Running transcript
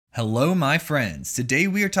Hello, my friends. Today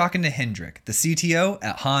we are talking to Hendrik, the CTO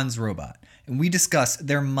at Hans Robot, and we discuss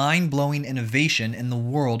their mind blowing innovation in the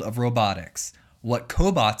world of robotics, what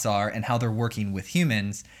cobots are and how they're working with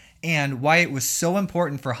humans, and why it was so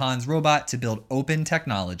important for Hans Robot to build open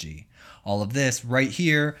technology. All of this right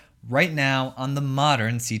here, right now on the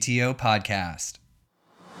Modern CTO Podcast.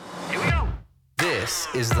 Here we go. This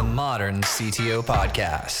is the Modern CTO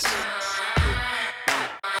Podcast.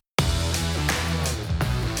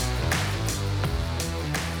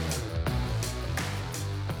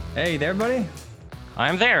 Hey there, buddy.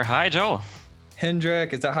 I'm there. Hi, Joel.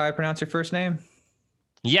 Hendrik, is that how I pronounce your first name?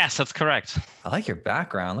 Yes, that's correct. I like your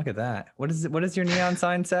background. Look at that. What does your neon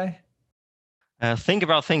sign say? Think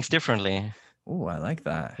about things differently. Oh, I like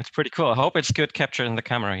that. It's pretty cool. I hope it's good capture in the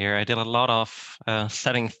camera here. I did a lot of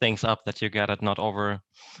setting things up that you get it not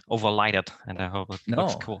overlighted, and I hope it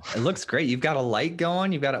looks cool. It looks great. You've got a light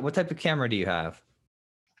going. What type of camera do you have?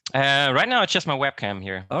 Right now, it's just my webcam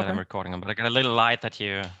here Okay. that I'm recording on, but I got a little light that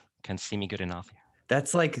you can see me good enough.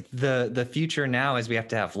 That's like the future now is we have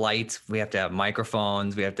to have lights, we have to have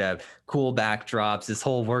microphones, we have to have cool backdrops. This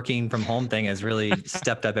whole working from home thing has really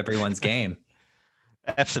stepped up everyone's game.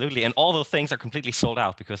 Absolutely. And all those things are completely sold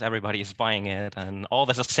out because everybody is buying it, and all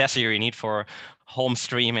this accessory you need for home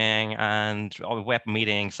streaming and all web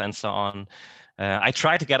meetings and so on. I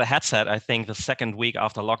tried to get a headset. I think the second week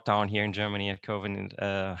after lockdown here in Germany at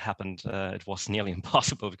COVID happened, it was nearly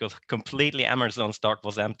impossible because completely Amazon stock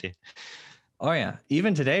was empty. Oh yeah.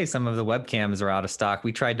 Even today, some of the webcams are out of stock.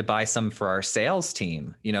 We tried to buy some for our sales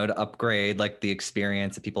team, to upgrade like the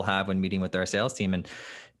experience that people have when meeting with our sales team. And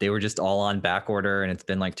they were just all on back order, and it's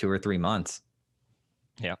been like 2 or 3 months.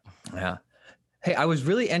 Yeah. Yeah. Hey, I was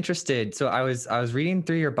really interested. So I was reading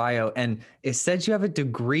through your bio, and it said you have a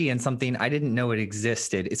degree in something I didn't know it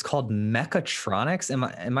existed. It's called mechatronics.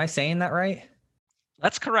 Am I saying that right?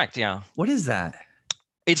 That's correct. Yeah. What is that?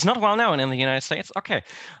 It's not well known in the United States. Okay.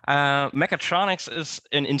 Mechatronics is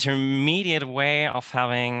an intermediate way of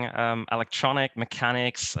having electronic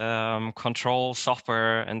mechanics, control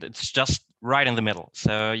software, and it's just right in the middle.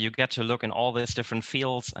 So you get to look in all these different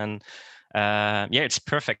fields, and it's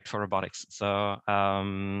perfect for robotics. So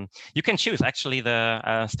you can choose. Actually,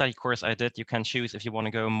 the study course I did, you can choose if you want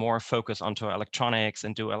to go more focus onto electronics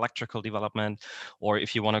and do electrical development, or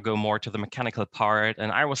if you want to go more to the mechanical part.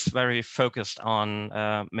 And I was very focused on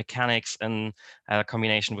mechanics in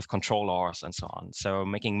combination with controllers and so on. So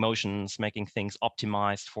making motions, making things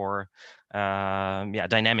optimized for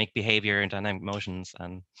dynamic behavior and dynamic motions,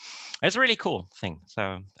 and it's a really cool thing.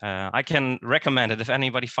 So I can recommend it. If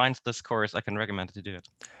anybody finds this course, I can recommend it to do it.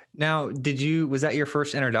 Now, was that your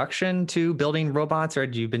first introduction to building robots, or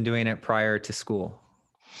had you been doing it prior to school?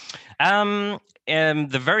 The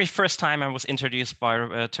very first time I was introduced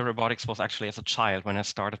to robotics was actually as a child when I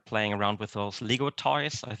started playing around with those Lego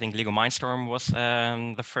toys. I think Lego Mindstorm was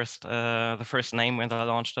the first name when they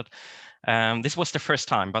launched it. This was the first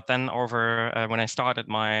time, but then when I started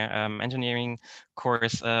my engineering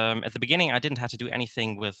course, at the beginning I didn't have to do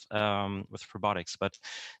anything with robotics, but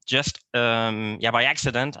just by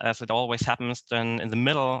accident, as it always happens. Then in the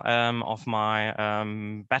middle of my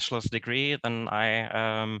bachelor's degree, then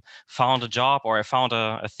I found a job, or I found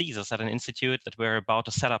a thesis at an institute that we're about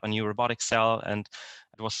to set up a new robotics cell, and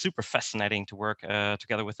it was super fascinating to work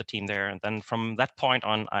together with the team there. And then from that point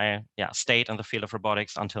on, I stayed in the field of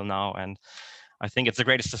robotics until now. And I think it's the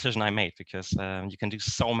greatest decision I made because you can do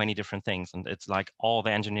so many different things, and it's like all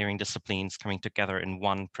the engineering disciplines coming together in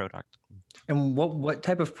one product. And what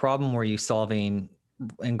type of problem were you solving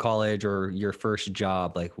in college or your first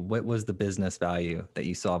job? Like, what was the business value that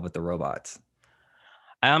you solved with the robots?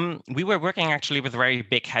 We were working actually with very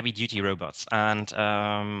big heavy-duty robots, and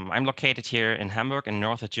I'm located here in Hamburg in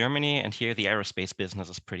north of Germany, and here the aerospace business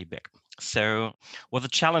is pretty big. So the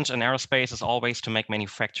challenge in aerospace is always to make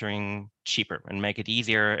manufacturing cheaper and make it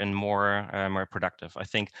easier and more productive. I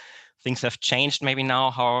think things have changed maybe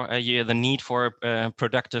now how the need for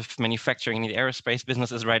productive manufacturing in the aerospace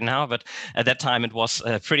business is right now, but at that time it was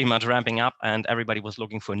pretty much ramping up, and everybody was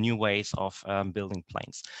looking for new ways of building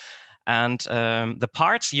planes. And the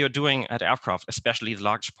parts you're doing at aircraft, especially the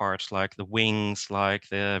large parts like the wings, like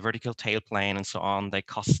the vertical tail plane and so on, they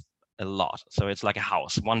cost a lot. So it's like a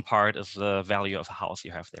house. One part is the value of a house you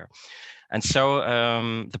have there. And so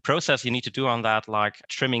the process you need to do on that, like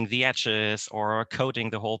trimming the edges or coating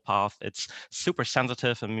the whole path, it's super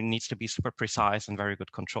sensitive and it needs to be super precise and very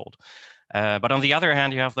good controlled. But on the other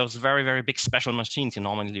hand, you have those very, very big special machines you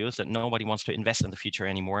normally use that nobody wants to invest in the future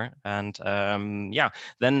anymore. And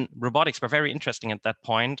then robotics were very interesting at that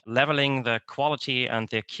point, leveling the quality and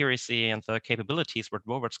the accuracy and the capabilities what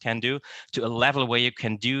robots can do to a level where you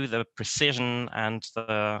can do the precision and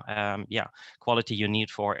the quality you need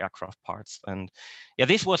for aircraft parts. And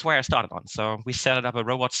this was where I started on. So we set up a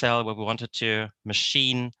robot cell where we wanted to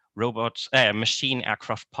machine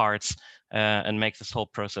aircraft parts and make this whole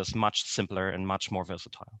process much simpler and much more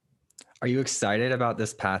versatile. Are you excited about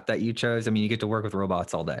this path that you chose? I mean, you get to work with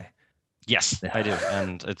robots all day. Yes, I do.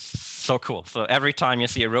 And it's so cool. So every time you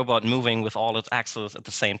see a robot moving with all its axles at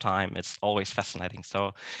the same time, it's always fascinating.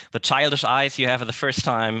 So the childish eyes you have at the first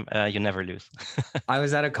time, you never lose. I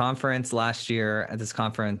was at a conference last year at this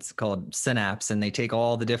conference called Synapse, and they take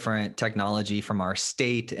all the different technology from our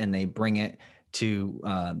state and they bring it to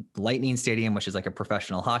Lightning Stadium, which is like a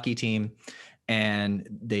professional hockey team, and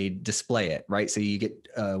they display it, right? So you get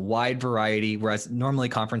a wide variety, whereas normally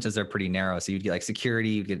conferences are pretty narrow. So you'd get like security,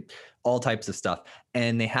 you get all types of stuff.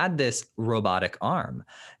 And they had this robotic arm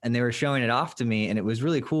and they were showing it off to me. And it was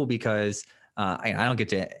really cool because I don't get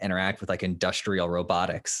to interact with like industrial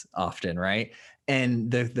robotics often, right? And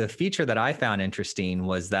the feature that I found interesting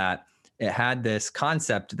was that it had this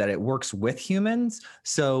concept that it works with humans.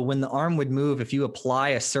 So when the arm would move, if you apply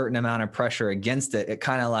a certain amount of pressure against it, it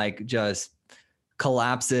kind of like just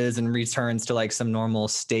collapses and returns to like some normal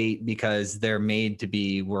state because they're made to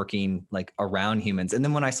be working like around humans. And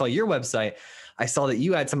then when I saw your website, I saw that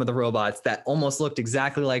you had some of the robots that almost looked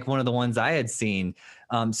exactly like one of the ones I had seen.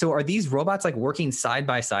 So are these robots like working side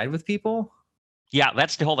by side with people? Yeah,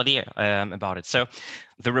 that's the whole idea about it. So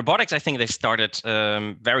the robotics, I think they started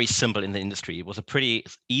very simple in the industry. It was a pretty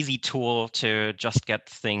easy tool to just get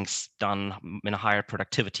things done in a higher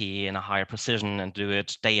productivity and a higher precision and do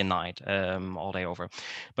it day and night, all day over.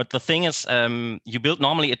 But the thing is, you build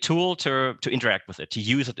normally a tool to interact with it, to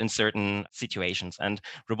use it in certain situations. And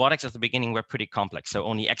robotics at the beginning were pretty complex. So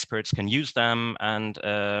only experts can use them. And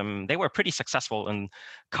they were pretty successful in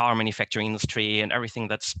car manufacturing industry and everything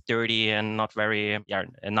that's dirty and not very,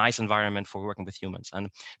 a nice environment for working with humans. And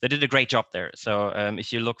they did a great job there. So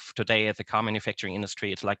if you look today at the car manufacturing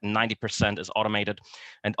industry, it's like 90% is automated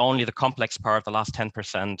and only the complex part, the last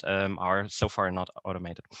 10% are so far not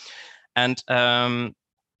automated. And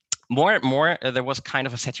more and more, there was kind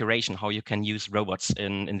of a saturation how you can use robots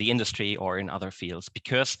in the industry or in other fields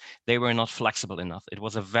because they were not flexible enough. It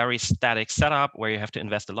was a very static setup where you have to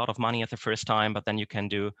invest a lot of money at the first time, but then you can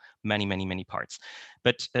do many, many, many parts.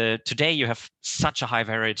 But today you have such a high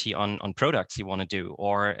variety on products you want to do.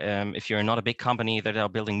 Or if you're not a big company that are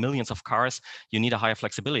building millions of cars, you need a higher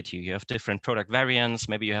flexibility. You have different product variants.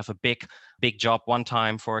 Maybe you have a big job one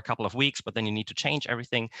time for a couple of weeks, but then you need to change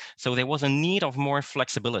everything. So there was a need of more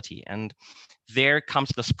flexibility. And there comes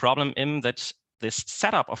this problem in that this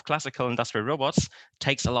setup of classical industrial robots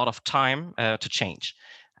takes a lot of time to change.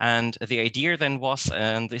 And the idea then was,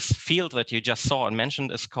 this field that you just saw and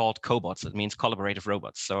mentioned is called cobots. It means collaborative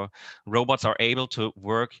robots. So robots are able to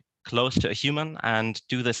work close to a human and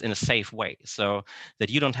do this in a safe way so that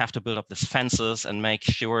you don't have to build up these fences and make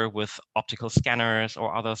sure with optical scanners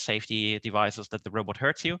or other safety devices that the robot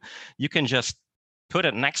hurts you. You can just put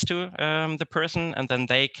it next to the person, and then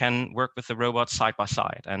they can work with the robot side by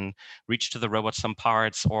side and reach to the robot some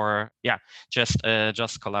parts, or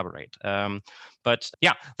just collaborate. But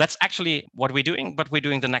that's actually what we're doing. But we're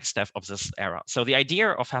doing the next step of this era. So the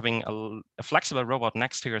idea of having a flexible robot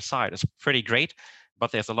next to your side is pretty great,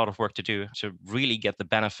 but there's a lot of work to do to really get the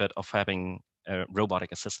benefit of having a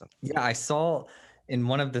robotic assistant. Yeah, I saw in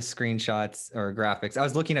one of the screenshots or graphics, I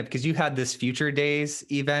was looking at, because you had this Future Days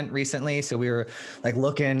event recently. So we were like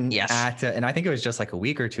looking at, and I think it was just like a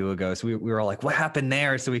week or two ago. So we were all like, what happened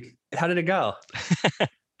there? So how did it go?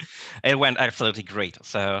 It went absolutely great.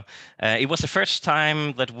 So it was the first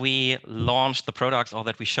time that we launched the products, or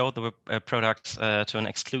that we showed the products to an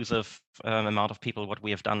exclusive amount of people, what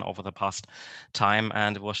we have done over the past time,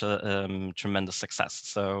 and it was a tremendous success.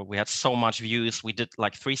 So we had so much views. We did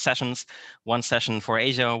like 3 sessions, 1 session for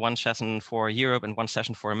Asia, 1 session for Europe, and 1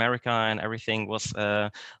 session for America, and everything was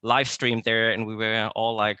live streamed there, and we were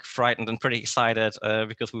all like frightened and pretty excited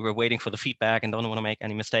because we were waiting for the feedback and don't want to make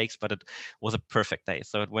any mistakes, but it was a perfect day.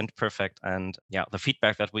 So it went perfect, and the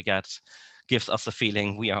feedback that we get gives us the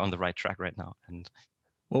feeling we are on the right track right now. And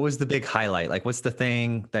what was the big highlight? Like, what's the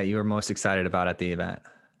thing that you were most excited about at the event?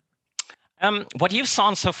 What you've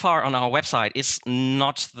seen so far on our website is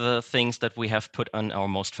not the things that we have put on our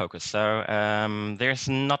most focus. So there's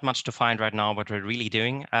not much to find right now what we're really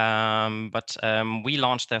doing. But we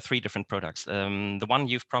launched there 3 different products. The one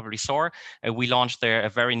you've probably saw, we launched there a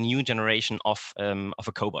very new generation of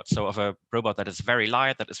a cobot. So of a robot that is very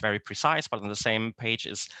light, that is very precise, but on the same page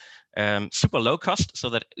is super low cost, so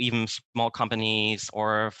that even small companies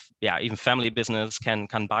or even family business can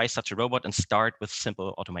buy such a robot and start with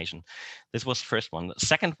simple automation. This was the first one. The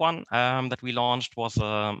second one that we launched was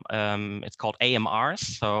it's called AMRs,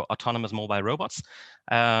 so autonomous mobile robots,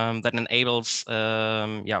 that enables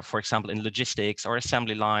for example in logistics or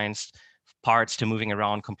assembly lines, parts to moving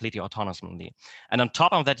around completely autonomously. And on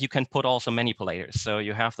top of that, you can put also manipulators. So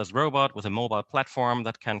you have this robot with a mobile platform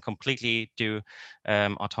that can completely do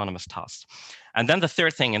autonomous tasks. And then the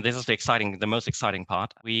third thing, and this is the most exciting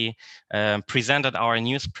part, we presented our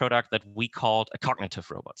newest product that we called a cognitive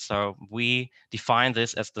robot. So we define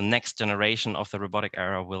this as the next generation of the robotic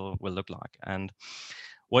era will look like. And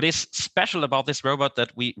what is special about this robot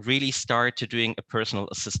that we really start to doing a personal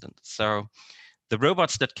assistant. So the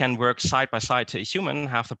robots that can work side by side to a human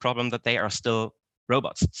have the problem that they are still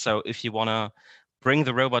robots. So if you want to bring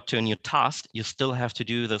the robot to a new task, you still have to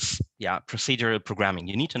do this procedural programming.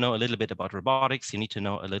 You need to know a little bit about robotics. You need to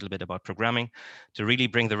know a little bit about programming to really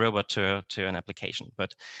bring the robot to an application.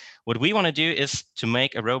 But what we want to do is to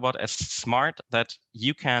make a robot as smart that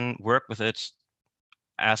you can work with it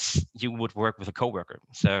as you would work with a coworker.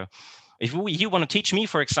 So if you want to teach me,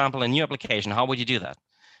 for example, a new application, how would you do that?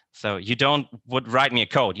 So you would write me a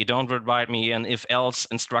code. You don't would write me an if-else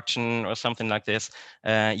instruction or something like this.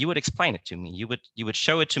 You would explain it to me. You would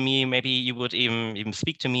show it to me. Maybe you would even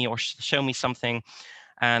speak to me or show me something.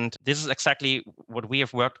 And this is exactly what we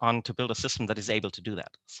have worked on to build a system that is able to do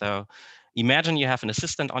that. So imagine you have an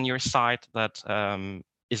assistant on your side that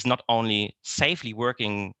is not only safely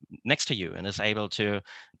working next to you and is able to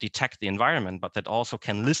detect the environment, but that also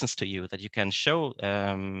can listen to you, that you can show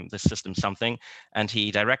the system something, and he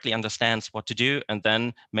directly understands what to do and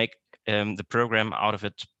then make the program out of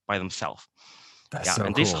it by themselves. That's so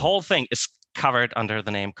and cool. This whole thing is covered under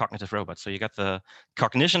the name cognitive robot. So you got the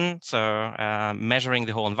cognition, so measuring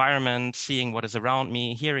the whole environment, seeing what is around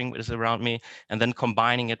me, hearing what is around me, and then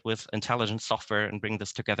combining it with intelligent software and bring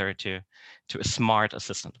this together to a smart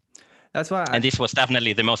assistant. That's why. And this was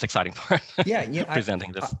definitely the most exciting part. Yeah,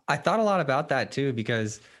 presenting this. I thought a lot about that too,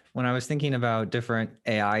 because when I was thinking about different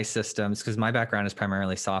AI systems, because my background is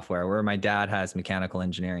primarily software, where my dad has mechanical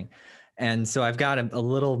engineering. And so I've got a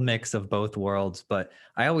little mix of both worlds, but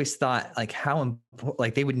I always thought like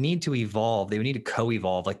they would need to evolve. They would need to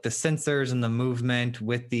co-evolve, like the sensors and the movement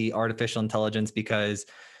with the artificial intelligence, because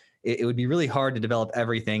it would be really hard to develop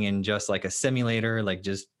everything in just like a simulator, like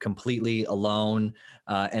just completely alone,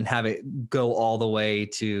 and have it go all the way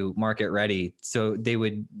to market ready. So they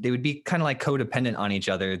would be kind of like codependent on each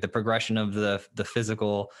other, the progression of the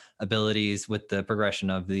physical abilities with the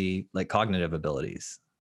progression of the like cognitive abilities.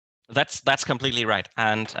 That's completely right.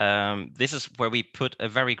 And this is where we put a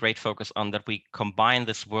very great focus on that we combine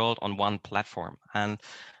this world on one platform. And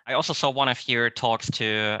I also saw one of your talks to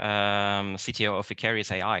CTO of Vicarious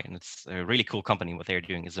AI, and it's a really cool company. What they're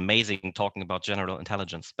doing is amazing, talking about general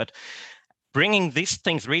intelligence. But bringing these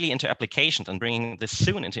things really into applications and bringing this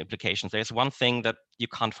soon into applications, there's one thing that you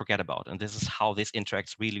can't forget about, and this is how this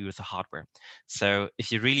interacts really with the hardware. So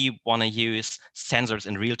if you really want to use sensors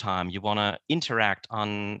in real time, you want to interact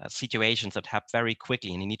on situations that happen very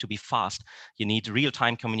quickly, and you need to be fast. You need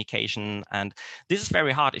real-time communication, and this is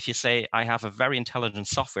very hard if you say, I have a very intelligent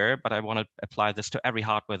software, but I want to apply this to every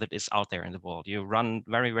hardware that is out there in the world. You run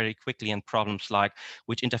very, very quickly in problems like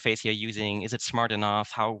which interface you're using, is it smart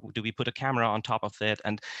enough, how do we put a camera on top of it?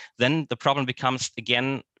 And then the problem becomes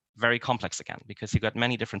again very complex again, because you got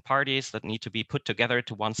many different parties that need to be put together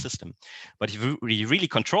to one system. But if you really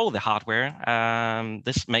control the hardware,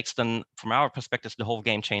 this makes then, from our perspective, the whole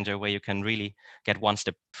game changer, where you can really get one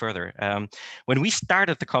step further. When we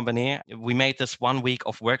started the company, we made this 1 week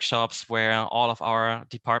of workshops where all of our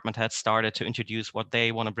department heads started to introduce what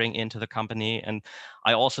they want to bring into the company. And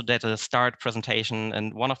I also did a start presentation.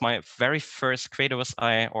 And one of my very first creatives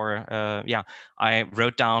I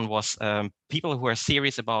wrote down was people who are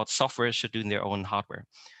serious about software should do their own hardware.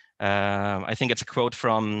 I think it's a quote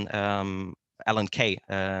from Alan Kay,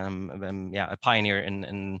 a pioneer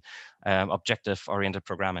in objective-oriented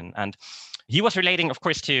programming. And he was relating, of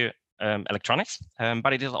course, to electronics,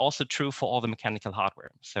 but it is also true for all the mechanical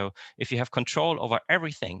hardware. So if you have control over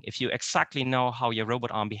everything, if you exactly know how your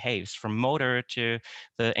robot arm behaves, from motor to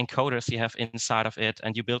the encoders you have inside of it,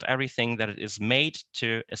 and you build everything that it is made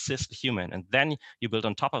to assist a human, and then you build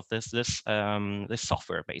on top of this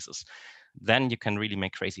software basis, then you can really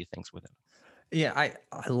make crazy things with it. Yeah,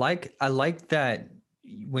 I like that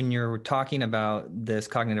when you're talking about this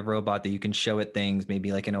cognitive robot that you can show it things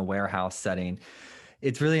maybe like in a warehouse setting.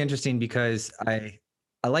 It's really interesting because I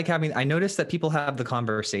like having, I noticed that people have the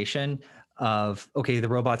conversation of, okay, the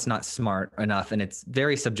robot's not smart enough, and it's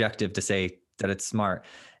very subjective to say that it's smart.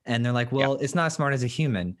 And they're like, well, it's not as smart as a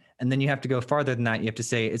human. And then you have to go farther than that. You have to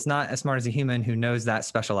say it's not as smart as a human who knows that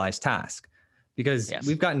specialized task. Because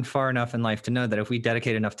we've gotten far enough in life to know that if we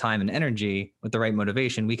dedicate enough time and energy with the right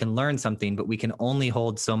motivation, we can learn something, but we can only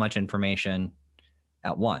hold so much information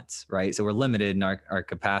at once, right? So we're limited in our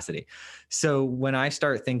capacity. So when I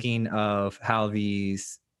start thinking of how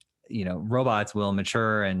these, robots will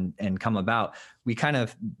mature and come about, we kind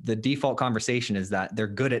of, the default conversation is that they're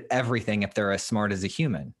good at everything if they're as smart as a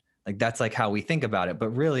human. Like that's like how we think about it.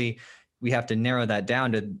 But really, we have to narrow that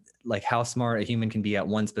down to like how smart a human can be at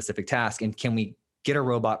one specific task. And can we get a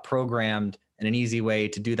robot programmed in an easy way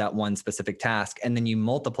to do that one specific task? And then you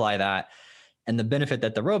multiply that. And the benefit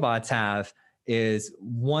that the robots have is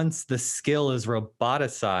once the skill is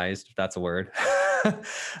roboticized, if that's a word,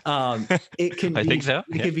 it can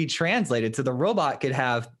it could be translated. So the robot could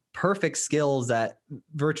have perfect skills at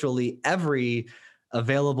virtually every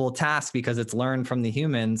available task because it's learned from the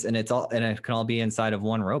humans, and it can all be inside of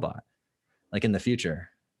one robot, like in the future.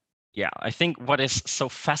 Yeah, I think what is so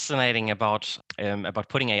fascinating about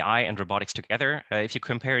putting AI and robotics together, if you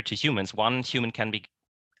compare it to humans, one human can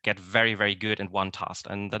get very, very good in one task,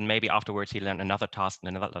 and then maybe afterwards he learn another task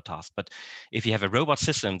and another task. But if you have a robot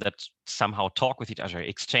system that somehow talk with each other,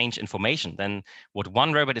 exchange information, then what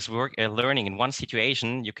one robot is learning in one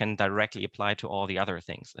situation, you can directly apply to all the other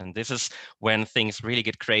things. And this is when things really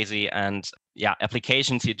get crazy, and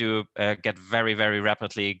applications you do get very, very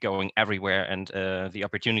rapidly going everywhere, and the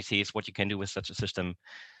opportunities, what you can do with such a system,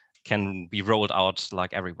 can be rolled out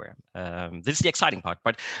like everywhere. This is the exciting part.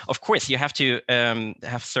 But of course, you have to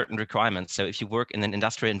have certain requirements. So if you work in an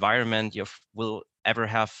industrial environment, you will ever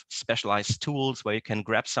have specialized tools where you can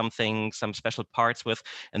grab something, some special parts with.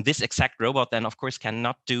 And this exact robot then, of course,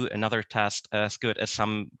 cannot do another task as good as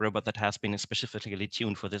some robot that has been specifically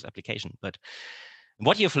tuned for this application. But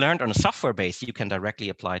what you've learned on a software base, you can directly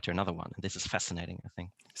apply to another one. And this is fascinating, I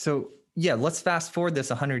think. So yeah, let's fast forward this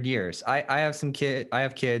 100 years. I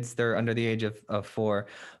have kids, they're under the age of 4,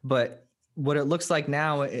 but what it looks like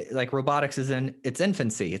now, like robotics is in its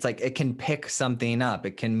infancy. It's like, it can pick something up,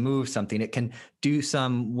 it can move something, it can do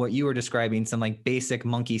what you were describing, some like basic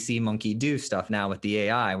monkey see, monkey do stuff now with the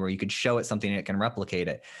AI, where you could show it something and it can replicate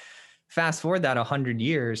it. Fast forward that 100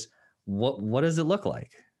 years, what does it look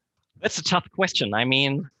like? That's a tough question. I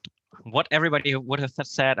mean, what everybody would have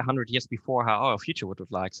said 100 years before how our future would look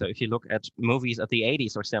like. So if you look at movies of the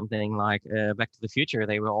 80s or something like Back to the Future,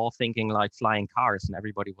 they were all thinking like flying cars, and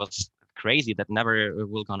everybody was crazy that never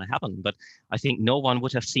will gonna happen. But I think no one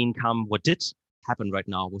would have seen come what did happen right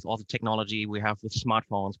now with all the technology we have with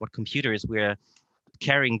smartphones, what computers we're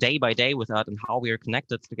carrying day by day with us, and how we are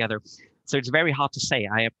connected together. So it's very hard to say.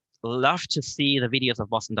 I love to see the videos of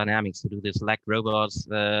Boston Dynamics who do this like robots,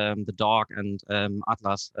 the dog and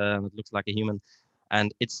Atlas, it looks like a human.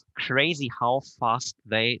 And it's crazy how fast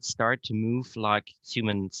they start to move like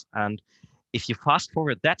humans. And if you fast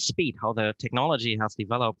forward that speed, how the technology has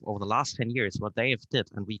developed over the last 10 years, what they have did,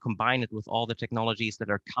 and we combine it with all the technologies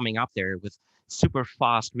that are coming up there with super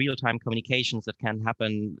fast real-time communications that can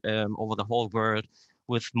happen over the whole world,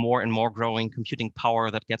 with more and more growing computing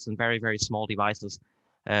power that gets in very, very small devices.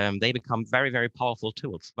 They become very, very powerful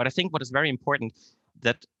tools. But I think what is very important,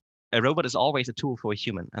 that a robot is always a tool for a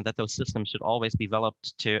human, and that those systems should always be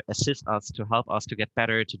developed to assist us, to help us to get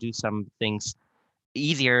better, to do some things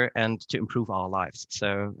easier, and to improve our lives.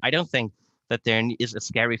 So I don't think that there is a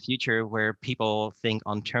scary future where people think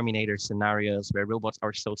on Terminator scenarios where robots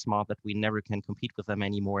are so smart that we never can compete with them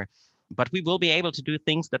anymore. But we will be able to do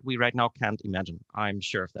things that we right now can't imagine. I'm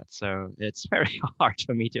sure of that. So it's very hard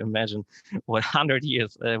for me to imagine what 100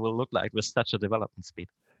 years will look like with such a development speed.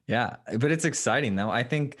 Yeah, but it's exciting though. I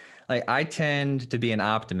think like I tend to be an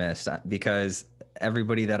optimist because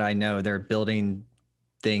everybody that I know, they're building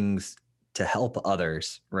things to help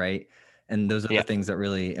others, right? And those are the things that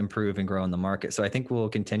really improve and grow in the market. So I think we'll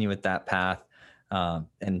continue with that path.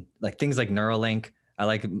 And like things like Neuralink, I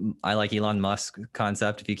like Elon Musk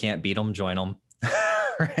concept. If you can't beat them, join them.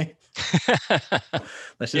 Right?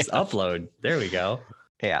 Let's just upload. There we go.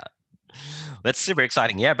 Yeah. That's super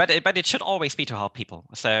exciting. Yeah, but it should always be to help people.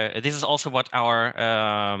 So this is also what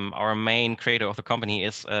our main creator of the company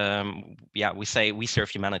is. Yeah, we say we serve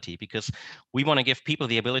humanity because we want to give people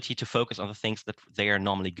the ability to focus on the things that they are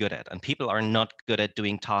normally good at. And people are not good at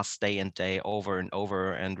doing tasks day and day over and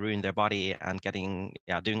over and ruin their body and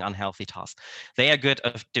doing unhealthy tasks. They are good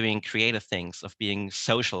at doing creative things, of being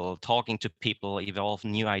social, talking to people, evolve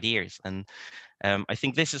new ideas. And I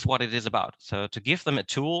think this is what it is about. So to give them a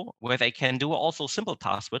tool where they can do also simple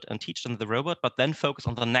tasks with and teach them the robot, but then focus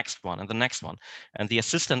on the next one and the next one. And the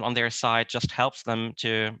assistant on their side just helps them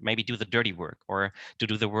to maybe do the dirty work or to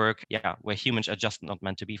do the work, where humans are just not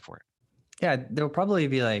meant to be for. Yeah, there'll probably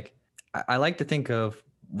be like, I like to think of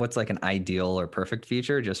what's like an ideal or perfect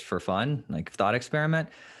future just for fun, like thought experiment.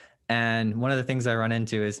 And one of the things I run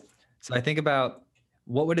into is, so I think about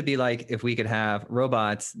what would it be like if we could have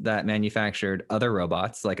robots that manufactured other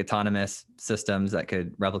robots, like autonomous systems that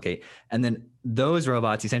could replicate, and then those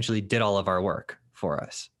robots essentially did all of our work for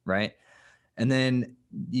us, right? And then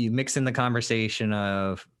you mix in the conversation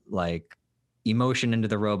of like emotion into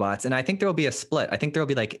the robots. And I think there will be a split. I think there will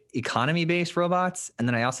be like economy based robots. And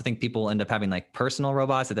then I also think people end up having like personal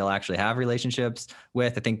robots that they'll actually have relationships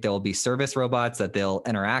with. I think there will be service robots that they'll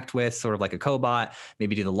interact with, sort of like a cobot,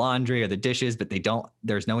 maybe do the laundry or the dishes, but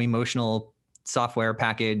there's no emotional software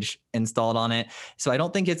package installed on it. So I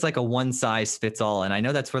don't think it's like a one size fits all. And I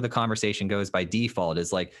know that's where the conversation goes by default,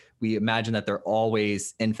 is like we imagine that they're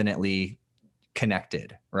always infinitely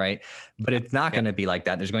connected, right? But it's not going to be like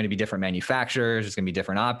that. There's going to be different manufacturers, there's going to be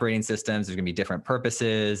different operating systems, there's going to be different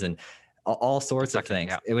purposes and all sorts of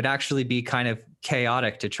things. It would actually be kind of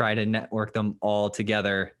chaotic to try to network them all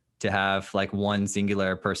together to have like one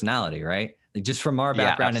singular personality, right? Like just from our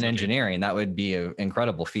background in engineering, that would be an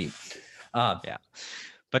incredible feat.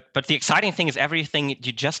 But the exciting thing is everything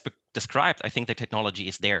you just described. I think the technology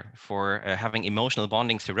is there for having emotional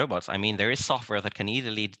bonding to robots. I mean, there is software that can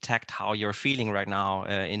easily detect how you're feeling right now,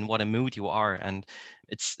 in what a mood you are, and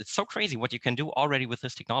it's so crazy what you can do already with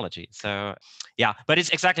this technology. So yeah, but it's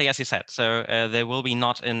exactly as you said. So there will be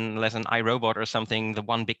not unless an iRobot or something, the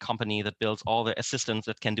one big company that builds all the assistants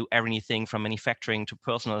that can do everything from manufacturing to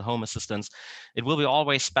personal home assistants. It will be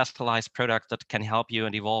always specialized product that can help you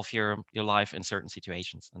and evolve your life in certain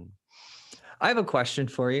situations. And I have a question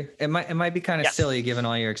for you. It might be kind of silly given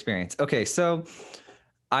all your experience. Okay, so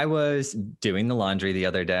I was doing the laundry the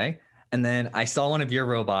other day, and then I saw one of your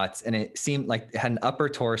robots, and it seemed like it had an upper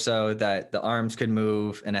torso that the arms could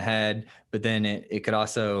move and a head, but then it could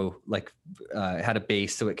also like it had a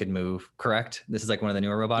base so it could move. Correct? This is like one of the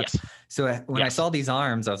newer robots. Yes. So when I saw these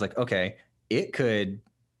arms, I was like, okay, it could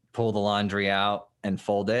pull the laundry out and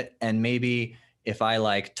fold it, and maybe if I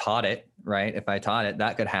like taught it, right? If I taught it,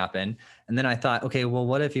 that could happen. And then I thought, okay, well,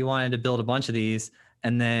 what if you wanted to build a bunch of these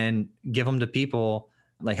and then give them to people,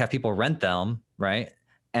 like have people rent them, right?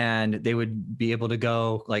 And they would be able to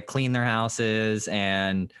go like clean their houses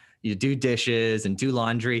and you do dishes and do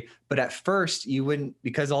laundry. But at first you wouldn't,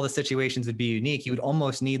 because all the situations would be unique, you would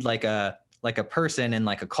almost need like a person in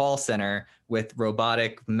like a call center with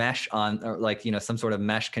robotic mesh on, or like, you know, some sort of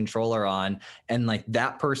mesh controller on, and like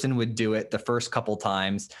that person would do it the first couple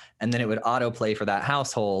times, and then it would autoplay for that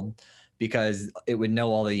household because it would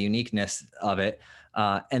know all the uniqueness of it.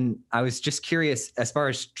 And I was just curious, as far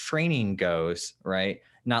as training goes, right?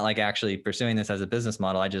 Not like actually pursuing this as a business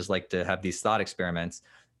model. I just like to have these thought experiments.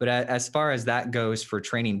 But as far as that goes for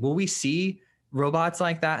training, will we see robots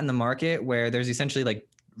like that in the market where there's essentially like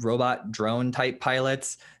robot drone type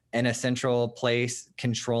pilots in a central place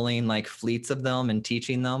controlling like fleets of them and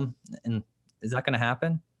teaching them? And is that going to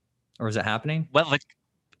happen, or is it happening? Well,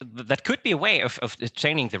 that could be a way of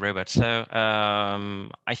training the robot. So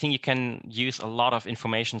I think you can use a lot of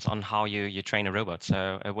information on how you train a robot.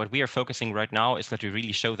 So what we are focusing right now is that we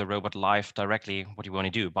really show the robot live directly what you want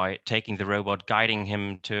to do by taking the robot, guiding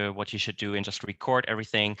him to what he should do and just record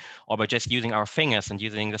everything, or by just using our fingers and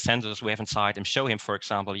using the sensors we have inside and show him, for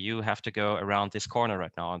example, you have to go around this corner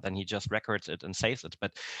right now, and then he just records it and saves it.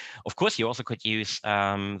 But of course, you also could use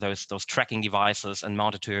those tracking devices and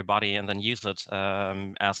mount it to your body and then use it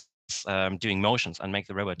as doing motions and make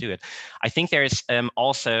the robot do it. I think there is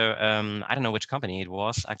also I don't know which company it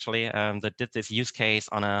was actually that did this use case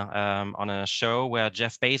on a show where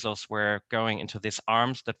Jeff Bezos were going into these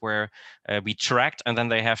arms that were we tracked, and then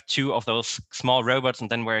they have two of those small robots, and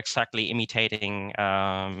then we're exactly imitating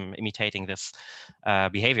this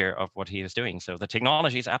behavior of what he is doing. So the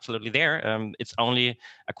technology is absolutely there. It's only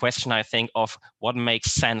a question, I think, of what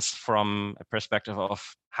makes sense from a perspective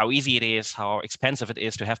of how easy it is, how expensive it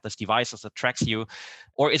is to have this devices that tracks you?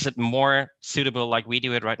 Or is it more suitable, like we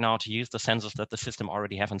do it right now, to use the sensors that the system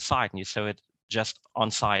already have inside and you show it just on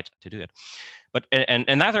site to do it? But and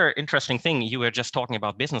another interesting thing, you were just talking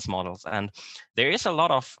about business models, and there is a lot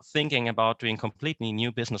of thinking about doing completely new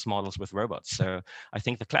business models with robots. So I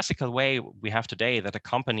think the classical way we have today, that a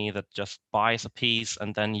company that just buys a piece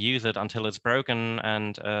and then use it until it's broken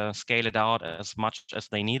and scale it out as much as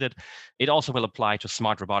they need it, it also will apply to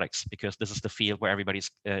smart robotics, because this is the field where everybody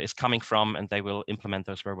is coming from, and they will implement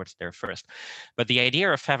those robots there first. But the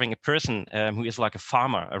idea of having a person who is like a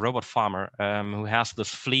farmer, a robot farmer, who has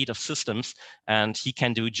this fleet of systems, and he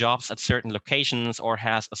can do jobs at certain locations, or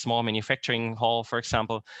has a small manufacturing hall, for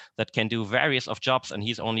example, that can do various of jobs, and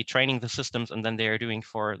he's only training the systems and then they're doing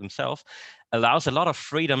for themselves, allows a lot of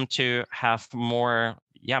freedom to have more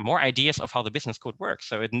ideas of how the business could work.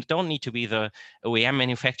 So it don't need to be the OEM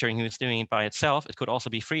manufacturing who is doing it by itself. It could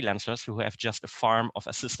also be freelancers who have just a farm of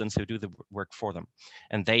assistants who do the work for them,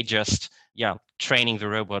 and they just training the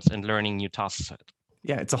robots and learning new tasks.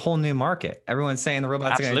 Yeah, it's a whole new market. Everyone's saying the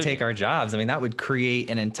robots are going to take our jobs. I mean, that would create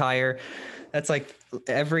an entire, that's like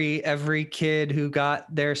every kid who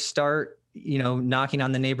got their start, knocking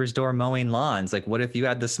on the neighbor's door, mowing lawns. Like, what if you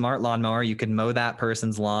had the smart lawnmower? You could mow that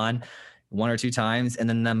person's lawn 1 or 2 times, and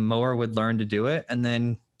then the mower would learn to do it. And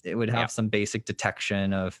then it would have some basic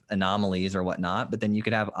detection of anomalies or whatnot, but then you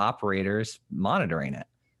could have operators monitoring it.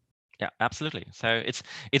 Yeah, absolutely. So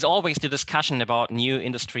it's always the discussion about new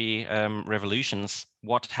industry revolutions.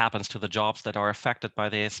 What happens to the jobs that are affected by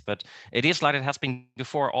this? But it is like it has been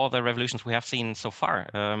before all the revolutions we have seen so far.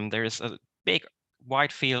 There is a big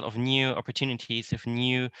wide field of new opportunities, of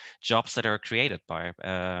new jobs that are created by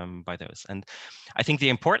those. And I think the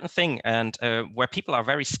important thing, and where people are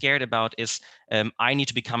very scared about, is I need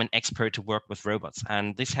to become an expert to work with robots.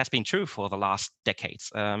 And this has been true for the last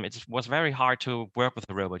decades. It was very hard to work with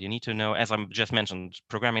a robot. You need to know, as I just mentioned,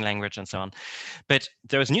 programming language and so on. But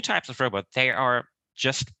those new types of robot, they are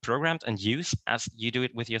just programmed and used as you do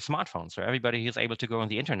it with your smartphone. So everybody who's able to go on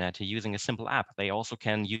the internet using a simple app, they also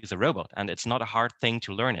can use a robot, and it's not a hard thing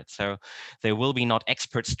to learn it. So there will be not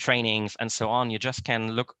experts trainings and so on. You just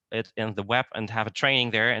can look it in the web and have a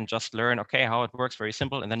training there and just learn, okay, how it works, very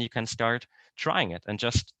simple. And then you can start trying it and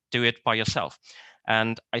just do it by yourself.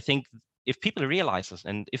 And I think if people realize this,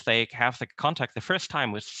 and if they have the contact the first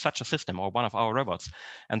time with such a system or one of our robots,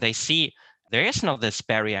 and they see there is not this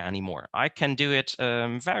barrier anymore, I can do it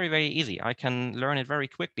very, very easy, I can learn it very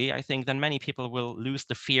quickly, I think then many people will lose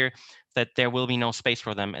the fear that there will be no space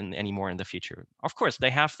for them anymore in the future. Of course, they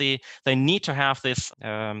need to have this,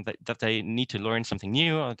 that they need to learn something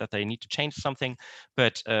new, or that they need to change something,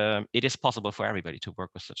 but it is possible for everybody to work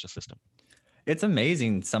with such a system. It's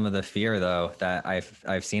amazing, some of the fear, though, that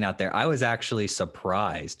I've seen out there. I was actually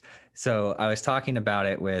surprised. So I was talking about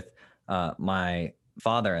it with my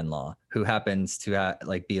father-in-law, who happens to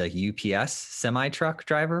be like UPS semi-truck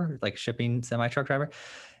driver, like shipping semi-truck driver.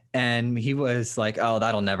 And he was like, oh,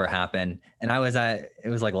 that'll never happen. And it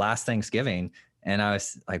was like last Thanksgiving. And I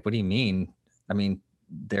was like, what do you mean? I mean,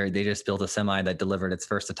 they just built a semi that delivered its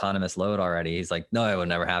first autonomous load already. He's like, no, it would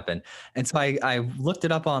never happen. And so I looked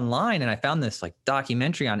it up online, and I found this like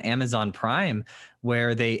documentary on Amazon Prime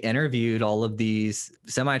where they interviewed all of these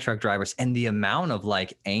semi-truck drivers, and the amount of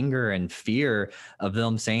like anger and fear of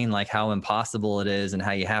them saying like how impossible it is, and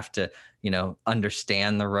how you have to,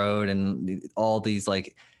 understand the road, and all these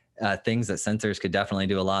like things that sensors could definitely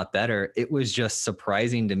do a lot better. It was just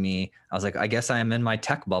surprising to me. I was like, I guess I am in my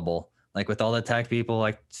tech bubble. Like, with all the tech people,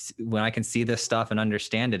 like when I can see this stuff and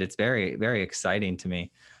understand it, it's very, very exciting to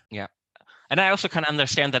me. Yeah. And I also can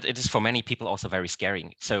understand that it is for many people also very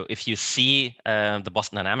scary. So if you see the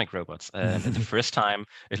Boston Dynamics robots the first time,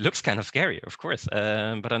 it looks kind of scary, of course.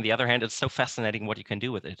 But on the other hand, it's so fascinating what you can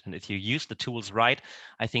do with it. And if you use the tools right,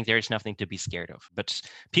 I think there is nothing to be scared of. But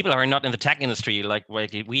people are not in the tech industry like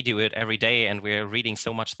we do it every day, and we're reading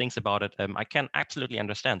so much things about it. I can absolutely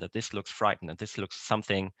understand that this looks frightening, and this looks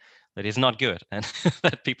something that is not good and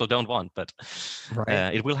that people don't want, but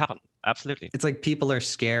it will happen. Absolutely. It's like people are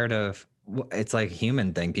scared of, it's like a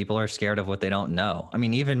human thing. People are scared of what they don't know. I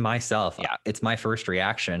mean, even myself, it's my first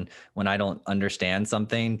reaction when I don't understand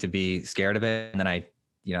something to be scared of it. And then I,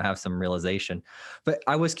 have some realization. But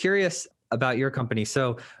I was curious about your company.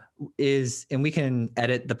 So and we can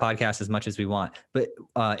edit the podcast as much as we want, but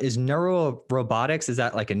is neurorobotics, is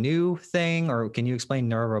that like a new thing, or can you explain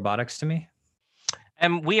neurorobotics to me?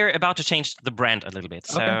 We are about to change the brand a little bit.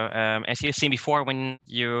 So, Okay. as you've seen before,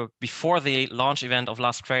 before the launch event of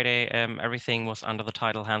last Friday, everything was under the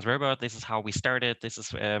title Hans Robot. This is how we started. This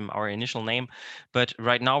is our initial name. But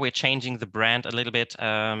right now, we're changing the brand a little bit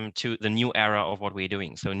to the new era of what we're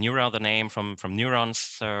doing. So, Neura, the name from neurons,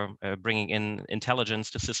 so bringing in intelligence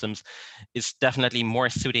to systems, is definitely more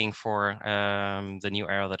suiting for the new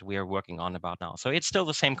era that we are working on about now. So, it's still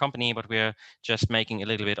the same company, but we're just making a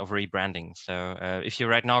little bit of rebranding. So if you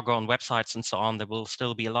right now go on websites and so on, there will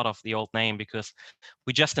still be a lot of the old name because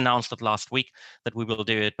we just announced it last week that we will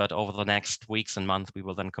do it. But over the next weeks and months, we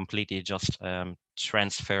will then completely just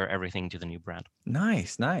transfer everything to the new brand.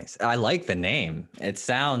 Nice. I like the name. It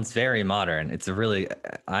sounds very modern. It's a really,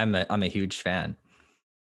 I'm a huge fan.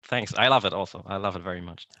 Thanks. I love it also. I love it very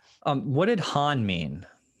much. What did Han mean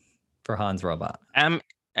for Hans Robot?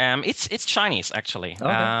 It's Chinese actually.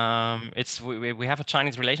 Okay. We have a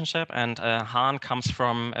Chinese relationship, and Han comes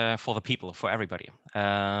from for the people, for everybody.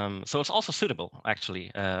 So it's also suitable actually,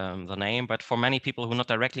 the name. But for many people who not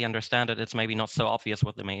directly understand it, it's maybe not so obvious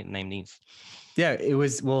what the main name means. Yeah, it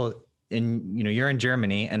was. Well, you're in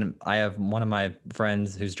Germany, and I have one of my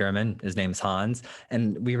friends who's German. His name's Hans,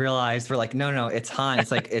 and we realized we're like, no, it's Han.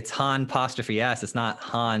 It's like it's Han apostrophe S. It's not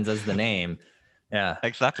Hans as the name. Yeah,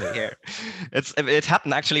 exactly. Yeah, it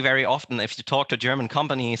happened actually very often. If you talk to German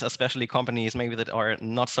companies, especially companies maybe that are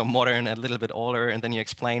not so modern, a little bit older, and then you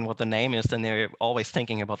explain what the name is, then they're always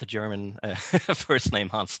thinking about the German first name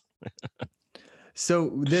Hans.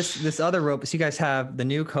 So this other robot. So you guys have the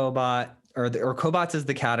new Cobot, or Cobots is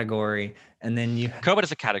the category, and then you Cobot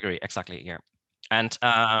is a category, exactly. Yeah. And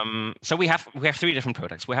so we have 3 different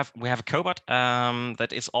products. We have a Cobot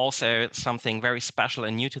that is also something very special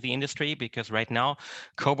and new to the industry, because right now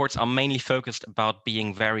cobots are mainly focused about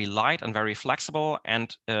being very light and very flexible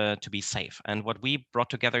and to be safe. And what we brought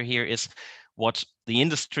together here is what the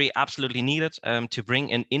industry absolutely needed to bring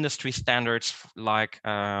in industry standards like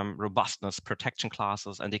robustness, protection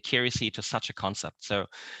classes, and accuracy to such a concept. So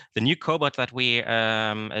the new Cobot that we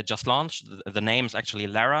just launched, the name is actually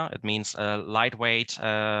Lara. It means lightweight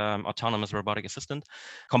autonomous robotic assistant,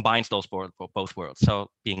 combines those both worlds.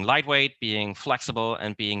 So being lightweight, being flexible,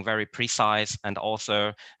 and being very precise, and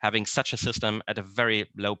also having such a system at a very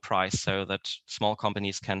low price so that small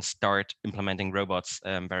companies can start implementing robots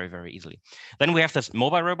very, very easily. Then we have this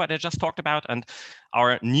mobile robot I just talked about, and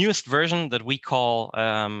our newest version that we call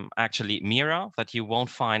actually Mira, that you won't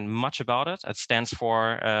find much about it. It stands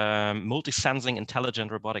for Multi-Sensing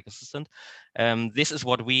Intelligent Robotic Assistant. This is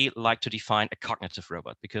what we like to define a cognitive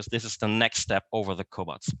robot, because this is the next step over the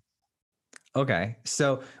cobots. Okay,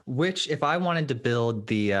 so if I wanted to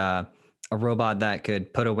build a robot that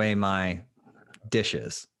could put away my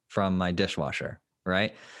dishes from my dishwasher,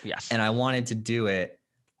 right? Yes. And I wanted to do it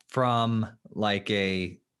from like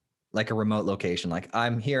a remote location. Like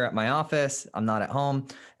I'm here at my office, I'm not at home,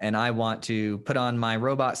 and I want to put on my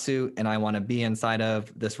robot suit and I want to be inside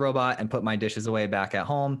of this robot and put my dishes away back at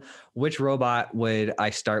home. Which robot would I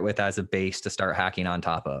start with as a base to start hacking on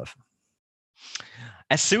top of?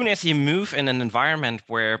 As soon as you move in an environment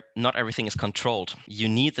where not everything is controlled, you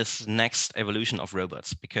need this next evolution of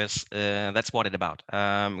robots, because that's what it's about.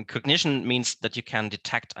 Cognition means that you can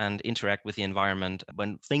detect and interact with the environment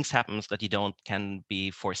when things happen that can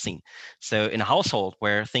be foreseen. So in a household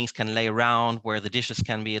where things can lay around, where the dishes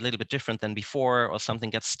can be a little bit different than before, or something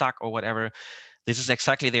gets stuck or whatever, this is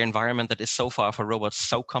exactly the environment that is so far for robots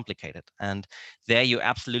so complicated. And there you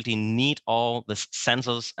absolutely need all the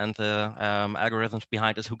sensors and the algorithms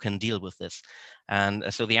behind us who can deal with this. And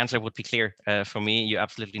so the answer would be clear. For me, you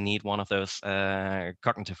absolutely need one of those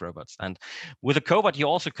cognitive robots. And with a cobot, you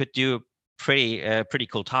also could do pretty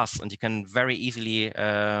cool tasks, and you can very easily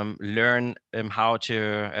learn how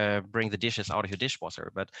to bring the dishes out of your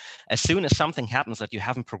dishwasher. But as soon as something happens that you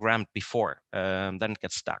haven't programmed before, then it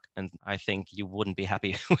gets stuck. And I think you wouldn't be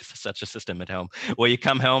happy with such a system at home, where you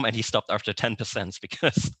come home and he stopped after 10%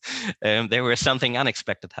 because there was something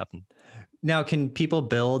unexpected happened. Now, can people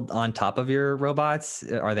build on top of your robots?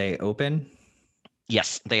 Are they open?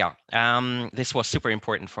 Yes, they are. This was super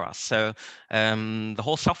important for us. So the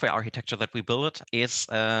whole software architecture that we built is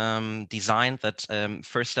designed that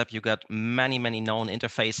first step, you got many known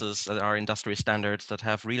interfaces that are industry standards that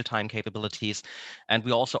have real-time capabilities. And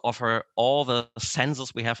we also offer all the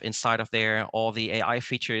sensors we have inside of there, all the AI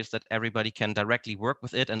features that everybody can directly work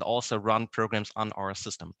with it and also run programs on our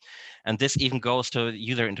system. And this even goes to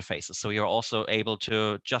user interfaces. So you're also able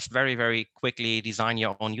to just very quickly design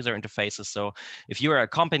your own user interfaces. So if you're a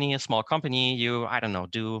company, a small company, you, I don't know,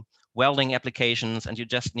 do welding applications, and you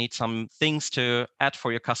just need some things to add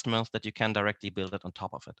for your customers that you can directly build it on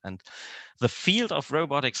top of it. And the field of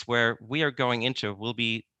robotics where we are going into will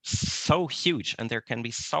be so huge, and there can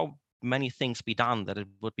be so many things be done that it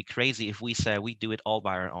would be crazy if we say we do it all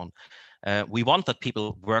by our own. We want that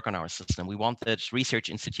people work on our system. We want that research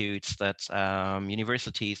institutes, that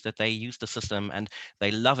universities, that they use the system and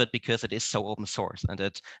they love it because it is so open source and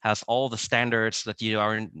it has all the standards that you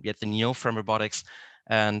know from robotics.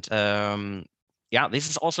 And yeah, this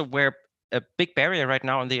is also where a big barrier right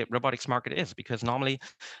now in the robotics market is, because normally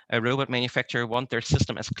a robot manufacturer want their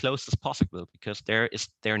system as close as possible because there is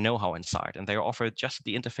their know-how inside, and they offer just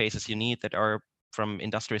the interfaces you need that are from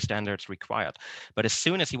industry standards required. But as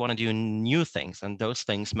soon as you want to do new things, and those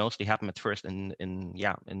things mostly happen at first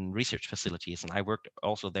in research facilities, and I worked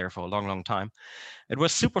also there for a long time, it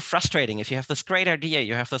was super frustrating. If you have this great idea,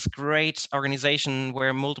 you have this great organization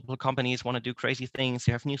where multiple companies want to do crazy things,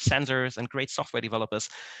 you have new sensors and great software developers,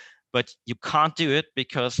 but you can't do it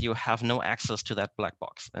because you have no access to that black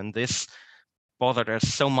box. And this bothered us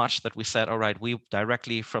so much that we said, all right, we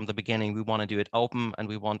directly from the beginning, we want to do it open and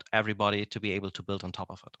we want everybody to be able to build on top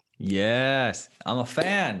of it. Yes, I'm a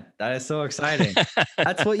fan. That is so exciting.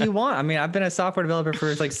 That's what you want. I mean, I've been a software developer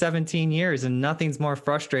for like 17 years and nothing's more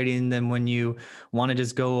frustrating than when you want to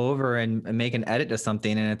just go over and make an edit to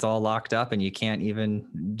something and it's all locked up and you can't even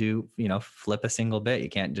do, flip a single bit. You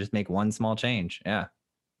can't just make one small change. Yeah.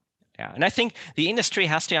 Yeah, and I think the industry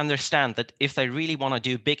has to understand that if they really want to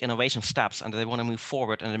do big innovation steps and they want to move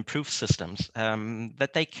forward and improve systems,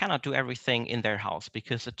 that they cannot do everything in their house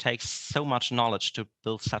because it takes so much knowledge to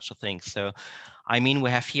build such a thing. So, I mean, we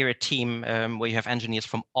have here a team where you have engineers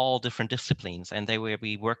from all different disciplines, and they will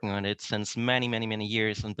be working on it since many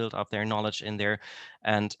years and build up their knowledge in there.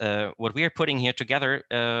 And what we are putting here together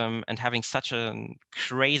and having such a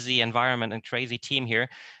crazy environment and crazy team here,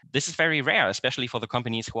 this is very rare, especially for the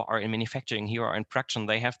companies who are in manufacturing, who are in production.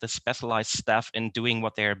 They have the specialized staff in doing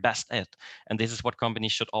what they're best at. And this is what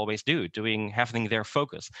companies should always do, having their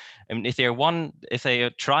focus. And if they are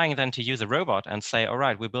trying then to use a robot and say, all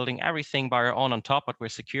right, we're building everything by our own on top, but we're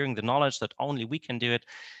securing the knowledge that only we can do it,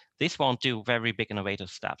 this won't do very big innovative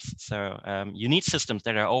steps. So you need systems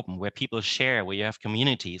that are open, where people share, where you have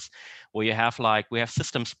communities, where you have we have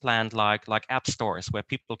systems planned like app stores, where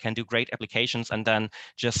people can do great applications and then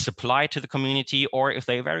just supply to the community, or if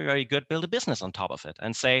they're very good, build a business on top of it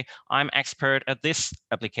and say, I'm expert at this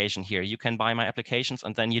application here. You can buy my applications,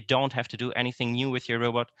 and then you don't have to do anything new with your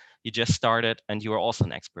robot. You just start it, and you are also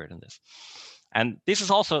an expert in this. And this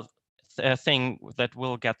is also a thing that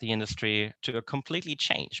will get the industry to a completely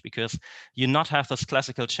change, because you not have this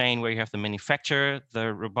classical chain where you have the manufacturer,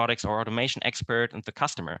 the robotics or automation expert, and the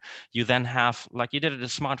customer. You then have, like you did at a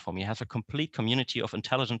smartphone, you have a complete community of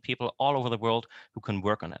intelligent people all over the world who can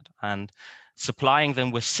work on it. And supplying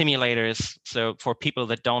them with simulators, so for people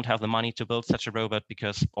that don't have the money to build such a robot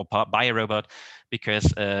or buy a robot,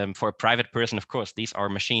 because for a private person, of course, these are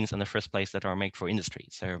machines in the first place that are made for industry.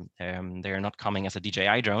 So they are not coming as a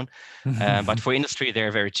DJI drone, but for industry,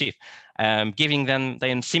 they're very cheap. Giving them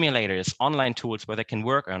then simulators, online tools where they can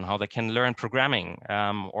work on how they can learn programming,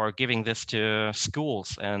 or giving this to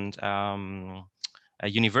schools and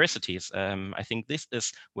universities. I think this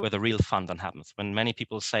is where the real fun then happens, when many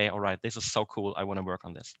people say, all right, this is so cool, I want to work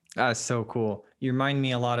on this. That's so cool. You remind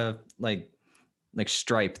me a lot of like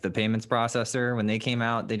Stripe, the payments processor. When they came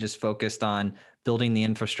out, they just focused on building the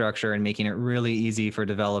infrastructure and making it really easy for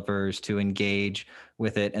developers to engage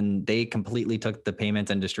with it. And they completely took the payments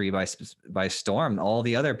industry by storm. All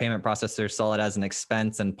the other payment processors saw it as an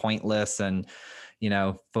expense and pointless, and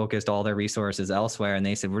focused all their resources elsewhere. And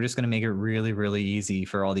they said, we're just going to make it really, really easy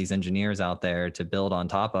for all these engineers out there to build on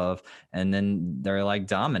top of. And then they're like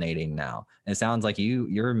dominating now. And it sounds like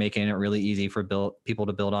you're making it really easy for people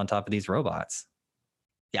to build on top of these robots.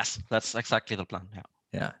 Yes, that's exactly the plan.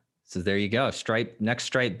 Yeah. So there you go. Next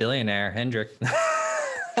Stripe billionaire, Hendrik.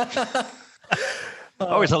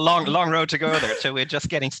 Oh, it's a long road to go there. So we're just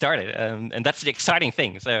getting started. And that's the exciting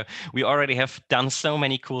thing. So we already have done so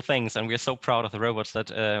many cool things, and we're so proud of the robots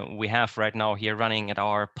that we have right now here running at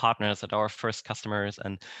our partners, at our first customers.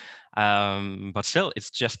 And but still, it's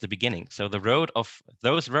just the beginning. So the road of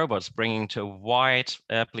those robots bringing to a wide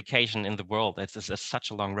application in the world, it's such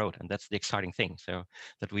a long road. And that's the exciting thing. So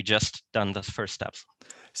that we just done the first steps.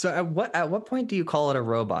 So at what point do you call it a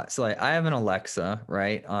robot? So I have an Alexa,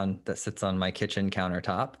 right, that sits on my kitchen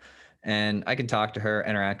countertop, and I can talk to her,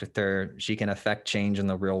 interact with her. She can affect change in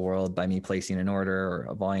the real world by me placing an order or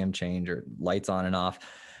a volume change or lights on and off.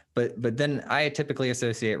 But then I typically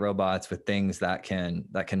associate robots with things that can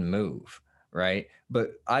move. right?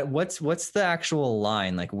 But what's the actual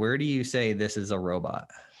line? Like, where do you say this is a robot?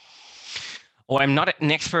 Well, I'm not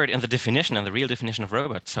an expert in the definition and the real definition of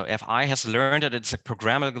robot. So FI has learned that it's a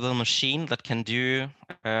programmable machine that can do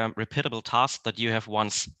repeatable tasks that you have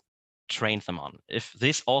once trained them on. If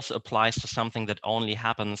this also applies to something that only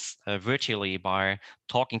happens virtually by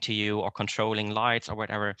talking to you or controlling lights or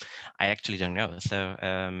whatever, I actually don't know. So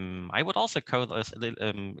I would also call this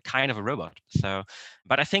kind of a robot. So,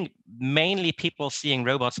 but I think mainly people seeing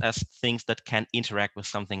robots as things that can interact with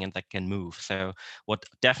something and that can move. So what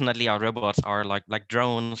definitely are robots are like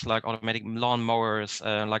drones, like automatic lawn mowers,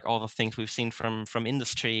 like all the things we've seen from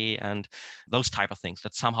industry and those type of things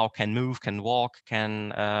that somehow can move, can walk,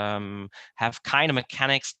 can have kind of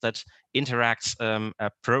mechanics that interacts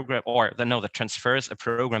a program or that transfers a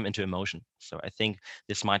program into emotion. So I think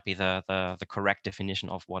this might be the correct definition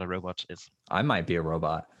of what a robot is. I might be a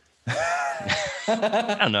robot.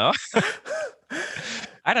 I don't know.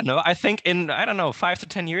 I don't know. I think in 5 to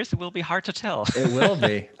 10 years it will be hard to tell. It will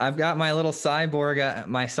be. I've got my little cyborg,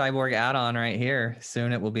 my cyborg add-on right here.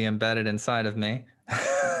 Soon it will be embedded inside of me.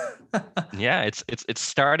 Yeah, it's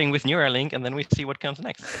starting with Neuralink, and then we see what comes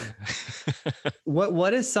next.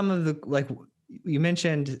 What is some of the, like you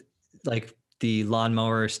mentioned, like the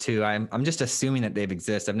lawnmowers too? I'm just assuming that they've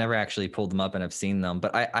exist. I've never actually pulled them up and I've seen them,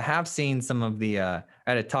 but I have seen some of the. I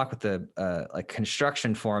had a talk with the like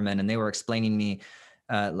construction foreman, and they were explaining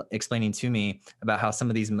to me about how some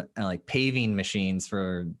of these like paving machines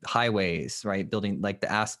for highways, right, building like the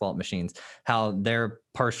asphalt machines, how they're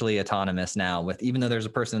partially autonomous now. With even though there's a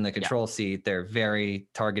person in the control seat, they're very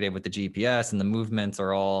targeted with the GPS, and the movements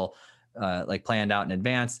are all like planned out in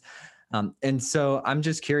advance. And so I'm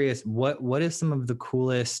just curious, what is some of the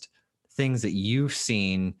coolest things that you've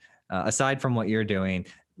seen aside from what you're doing,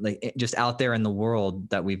 like just out there in the world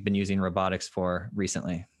that we've been using robotics for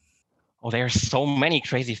recently? Oh, there's so many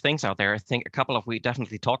crazy things out there. I think a couple of we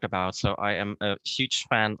definitely talked about. So I am a huge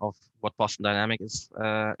fan of what Boston Dynamics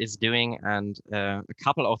is doing, and a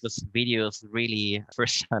couple of these videos really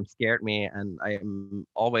first time scared me. And I am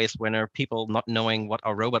always, when there are people not knowing what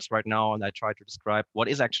are robots right now, and I try to describe what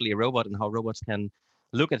is actually a robot and how robots can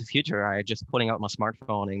look at the future, I just pulling out my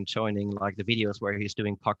smartphone and showing like the videos where he's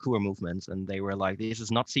doing parkour movements, and they were like, "This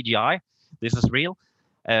is not CGI, this is real."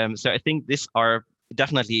 So I think these are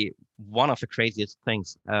definitely one of the craziest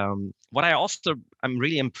things. What I'm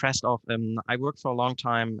really impressed of. I worked for a long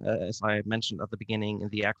time, as I mentioned at the beginning, in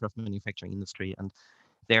the aircraft manufacturing industry, and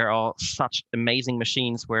there are such amazing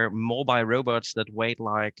machines where mobile robots that weigh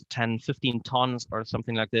like 10, 15 tons or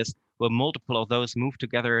something like this, where multiple of those move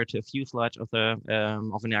together to a fuselage of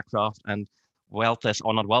an aircraft and weld this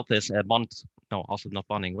or not weld this, bond. No, also not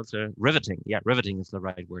bonding. What's riveting? Yeah, riveting is the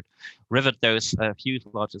right word. Rivet those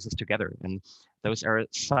fuselages together, and those are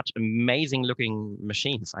such amazing looking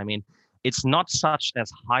machines. I mean, it's not such as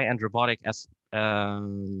high-end robotic as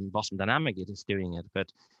Boston Dynamics is doing it, but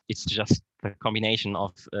it's just the combination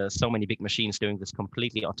of so many big machines doing this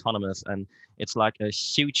completely autonomous, and it's like a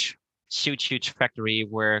huge factory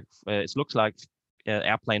where it looks like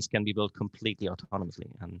airplanes can be built completely autonomously.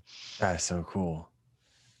 And that's so cool.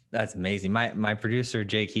 That's amazing. My producer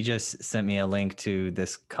Jake, he just sent me a link to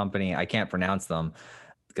this company. I can't pronounce them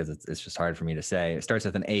because it's just hard for me to say. It starts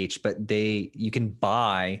with an H, but you can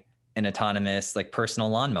buy an autonomous like personal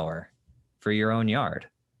lawnmower for your own yard.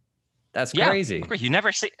 That's crazy. Yeah, you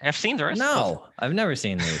never have seen the rest? No, I've never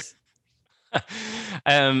seen these.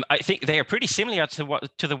 I think they are pretty similar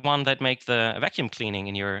to the one that make the vacuum cleaning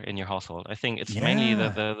in your household. I think it's mainly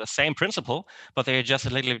the same principle, but they're just a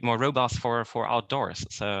little bit more robust for outdoors.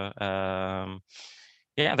 So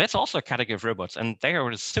yeah, that's also a category of robots, and they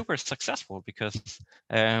are super successful because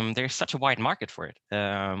there's such a wide market for it.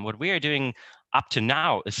 What we are doing up to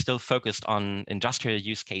now is still focused on industrial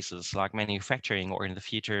use cases like manufacturing, or in the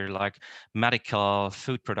future like medical,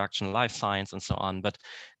 food production, life science, and so on. But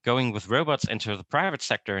going with robots into the private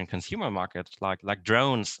sector and consumer markets, like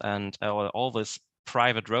drones and all this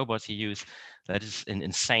private robots you use, that is an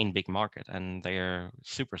insane big market, and they are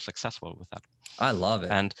super successful with that. I love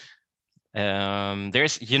it. And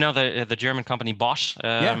there's the German company Bosch,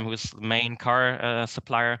 who's the main car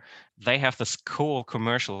supplier. They have this cool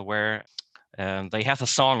commercial where they have a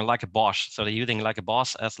song like a Bosch, so they're using like a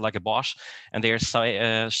Bosch as like a Bosch, and they're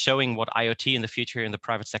showing what IoT in the future in the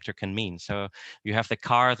private sector can mean. So you have the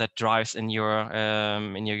car that drives in your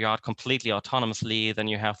yard completely autonomously. Then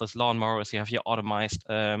you have those lawnmowers. You have your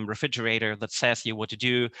automized refrigerator that says you what to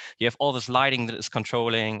do. You have all this lighting that is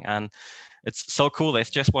controlling, and it's so cool. There's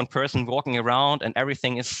just one person walking around, and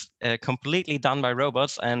everything is completely done by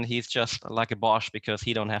robots, and he's just like a Bosch because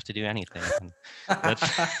he don't have to do anything. And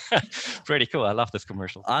that's pretty cool. I love this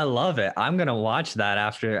commercial. I love it. I'm gonna watch that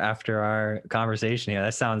after our conversation here.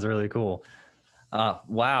 That sounds really cool.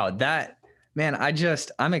 Wow, that man,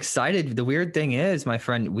 I'm excited. The weird thing is, my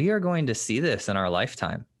friend, we are going to see this in our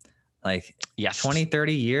lifetime. Like Yes. 20,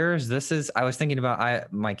 30 years. I was thinking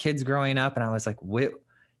about my kids growing up, and I was like,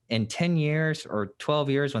 in 10 years or 12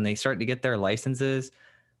 years when they start to get their licenses,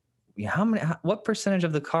 what percentage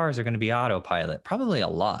of the cars are going to be autopilot? Probably a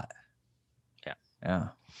lot. Yeah.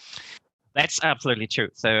 That's absolutely true.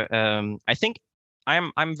 So I think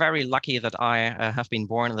I'm very lucky that I have been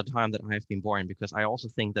born at the time that I have been born, because I also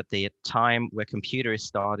think that the time where computers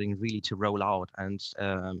starting really to roll out, and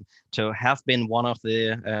to have been one of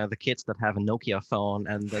the kids that have a Nokia phone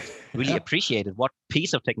and that really appreciated what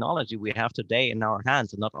piece of technology we have today in our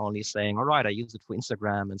hands, and not only saying, all right, I use it for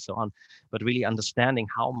Instagram and so on, but really understanding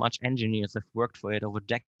how much engineers have worked for it over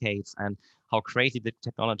decades and how crazy the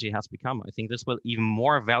technology has become. I think this will even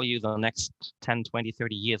more value the next 10, 20,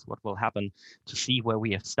 30 years, what will happen, to see where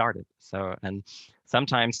we have started. So, and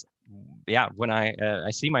sometimes, yeah, when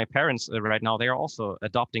I see my parents right now, they're also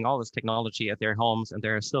adopting all this technology at their homes, and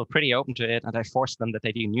they're still pretty open to it. And I force them that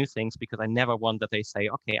they do new things, because I never want that they say,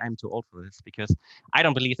 okay, I'm too old for this, because I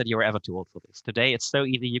don't believe that you're ever too old for this. Today, it's so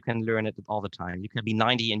easy. You can learn it all the time. You can be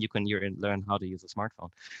 90 and you can learn how to use a smartphone.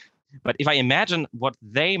 But if I imagine what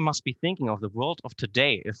they must be thinking of the world of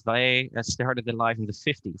today, if they started their life in the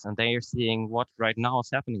 50s and they are seeing what right now is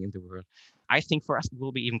happening in the world, I think for us it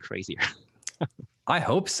will be even crazier. I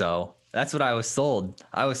hope so. That's what I was sold.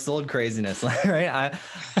 I was sold craziness, right?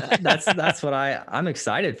 That's what I'm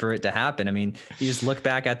excited for it to happen. I mean, you just look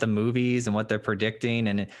back at the movies and what they're predicting,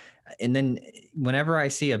 and then whenever I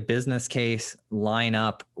see a business case line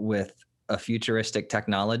up with a futuristic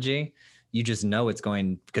technology, you just know it's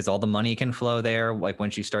going, because all the money can flow there. Like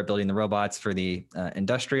once you start building the robots for the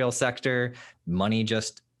industrial sector, money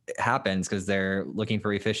just happens because they're looking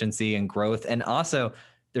for efficiency and growth. And also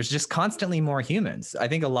there's just constantly more humans. I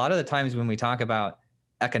think a lot of the times when we talk about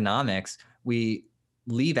economics, we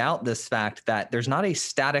leave out this fact that there's not a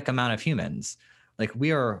static amount of humans. Like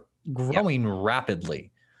we are growing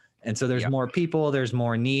rapidly. And so there's more people, there's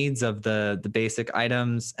more needs of the basic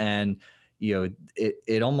items. And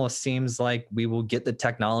it almost seems like we will get the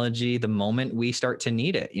technology the moment we start to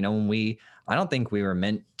need it. I don't think we were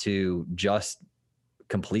meant to just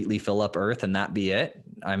completely fill up Earth and that be it.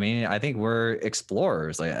 I mean, I think we're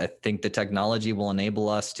explorers. Like, I think the technology will enable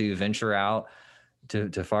us to venture out to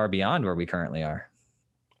far beyond where we currently are.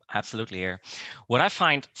 Absolutely. Yeah. What I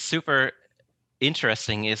find super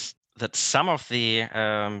interesting is that some of the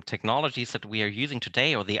technologies that we are using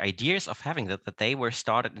today, or the ideas of having that they were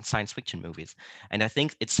started in science fiction movies. And I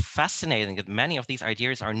think it's fascinating that many of these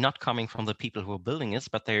ideas are not coming from the people who are building this,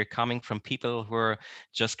 but they're coming from people who are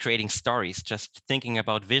just creating stories, just thinking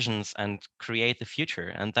about visions and create the future.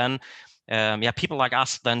 And then people like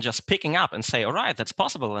us then just picking up and say, all right, that's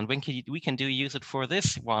possible. And we can use it for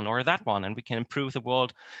this one or that one, and we can improve the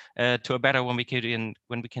world to a better one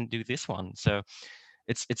when we can do this one. So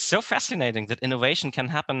it's so fascinating that innovation can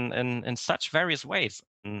happen in such various ways.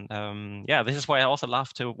 And this is why I also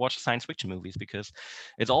love to watch science fiction movies, because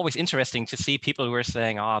it's always interesting to see people who are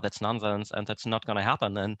saying, that's nonsense and that's not going to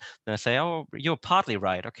happen. And then I say, oh, you're partly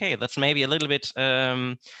right. Okay, that's maybe a little bit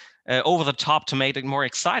over the top to make it more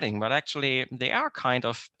exciting. But actually, they are kind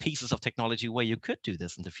of pieces of technology where you could do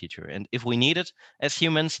this in the future. And if we need it as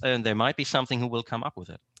humans, there might be something who will come up with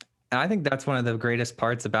it. And I think that's one of the greatest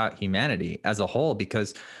parts about humanity as a whole,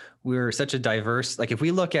 because we're such a diverse, like if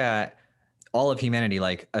we look at all of humanity,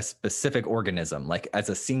 like a specific organism, like as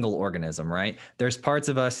a single organism, right? There's parts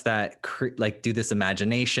of us that like do this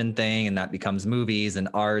imagination thing, and that becomes movies and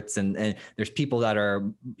arts. And there's people that are,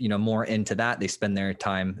 more into that. They spend their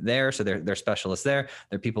time there. So they're specialists there.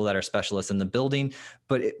 There are people that are specialists in the building,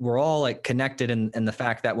 but we're all like connected in the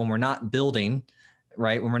fact that when we're not building,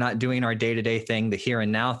 right, when we're not doing our day-to-day thing, the here and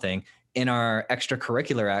now thing, in our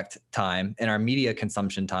extracurricular time, in our media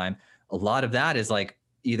consumption time, a lot of that is like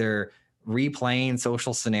either replaying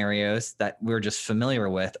social scenarios that we're just familiar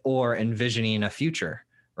with or envisioning a future,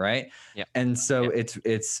 right? Yeah. And so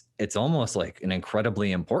it's almost like an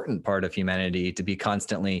incredibly important part of humanity to be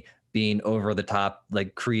constantly being over the top,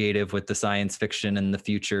 like creative with the science fiction and the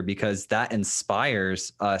future, because that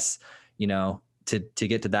inspires us, to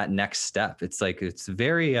get to that next step. It's like, it's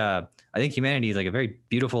very, I think humanity is like a very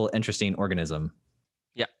beautiful, interesting organism.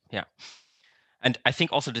 Yeah. And I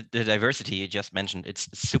think also the diversity you just mentioned, it's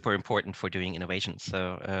super important for doing innovation.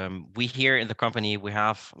 So we here in the company, we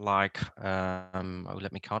have like,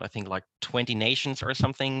 let me count, I think like 20 nations or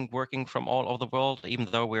something working from all over the world, even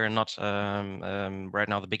though we're not right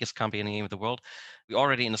now the biggest company in the world. We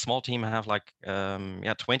already in a small team have like,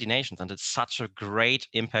 20 nations, and it's such a great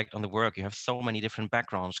impact on the work. You have so many different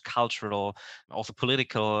backgrounds, cultural, also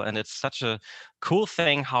political, and it's such a cool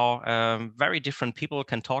thing how very different people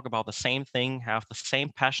can talk about the same thing, have the same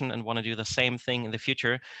passion, and want to do the same thing in the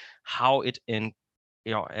future. How it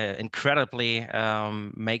incredibly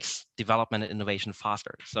makes development and innovation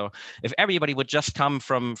faster. So if everybody would just come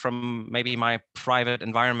from maybe my private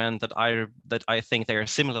environment that I think they're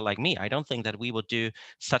similar like me, I don't think that we would do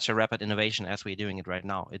such a rapid innovation as we're doing it right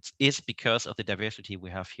now. It is because of the diversity we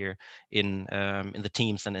have here in the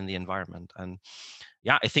teams and in the environment. And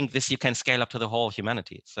yeah, I think this you can scale up to the whole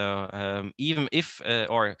humanity. So even if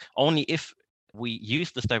or only if we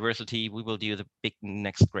use this diversity, we will do the big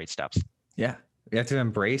next great steps. Yeah. We have to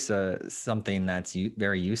embrace something that's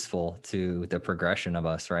very useful to the progression of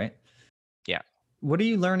us, right? Yeah. What are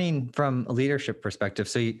you learning from a leadership perspective?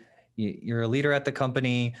 So you're a leader at the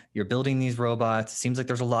company, you're building these robots. It seems like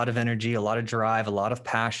there's a lot of energy, a lot of drive, a lot of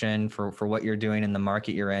passion for what you're doing in the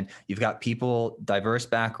market you're in. You've got people, diverse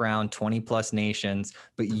background, 20 plus nations,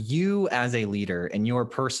 but you as a leader and your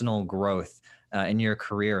personal growth in your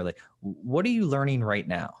career, like what are you learning right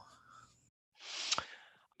now?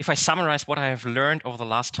 If I summarize what I have learned over the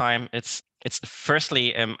last time, it's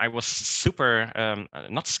firstly, I was super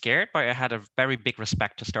not scared, but I had a very big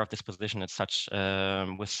respect to start this position at such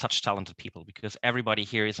with such talented people, because everybody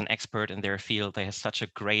here is an expert in their field. They have such a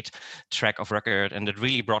great track of record, and it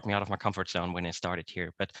really brought me out of my comfort zone when I started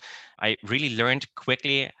here. But I really learned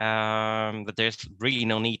quickly that there's really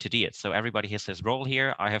no need to do it. So everybody has his role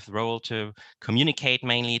here. I have the role to communicate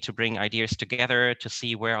mainly, to bring ideas together, to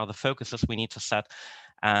see where are the focuses we need to set.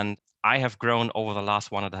 And I have grown over the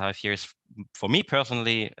last 1.5 years, for me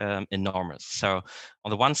personally, enormous. So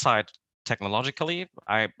on the one side, technologically,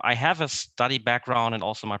 I have a study background and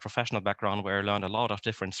also my professional background where I learned a lot of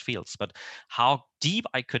different fields, but how deep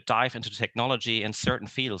I could dive into technology in certain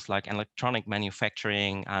fields like electronic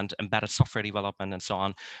manufacturing and embedded software development and so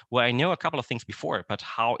on, where I know a couple of things before, but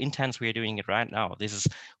how intense we are doing it right now. This is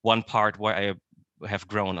one part where I have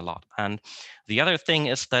grown a lot. And the other thing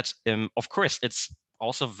is that, of course, it's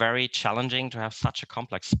also very challenging to have such a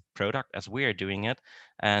complex product as we are doing it,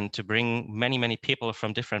 and to bring many, many people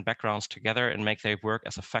from different backgrounds together and make their work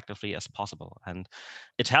as effectively as possible. And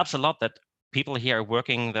it helps a lot that people here are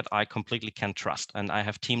working that I completely can trust. And I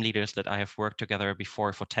have team leaders that I have worked together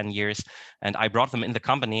before for 10 years. And I brought them in the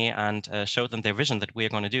company and showed them their vision that we are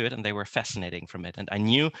going to do it. And they were fascinating from it. And I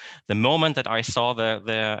knew the moment that I saw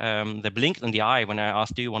the blink in the eye when I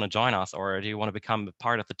asked, do you want to join us or do you want to become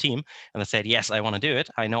part of the team? And they said, yes, I want to do it.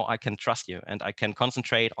 I know I can trust you and I can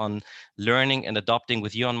concentrate on learning and adopting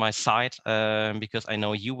with you on my side, because I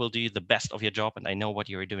know you will do the best of your job and I know what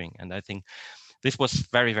you're doing. And I think this was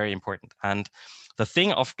very, very important. And the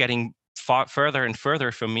thing of getting further and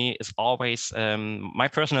further for me is always, my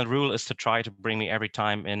personal rule is to try to bring me every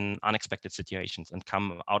time in unexpected situations and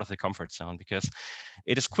come out of the comfort zone, because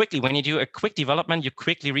it is quickly, when you do a quick development, you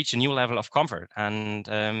quickly reach a new level of comfort. And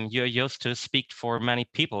you're used to speak for many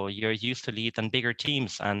people. You're used to lead in bigger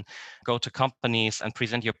teams and go to companies and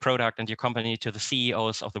present your product and your company to the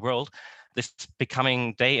CEOs of the world. This is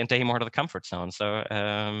becoming day and day more to the comfort zone. So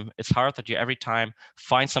it's hard that you every time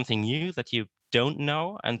find something new that you don't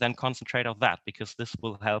know and then concentrate on that, because this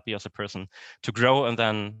will help you as a person to grow and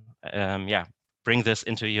then bring this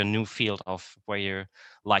into your new field of where you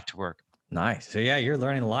like to work. Nice. So yeah, you're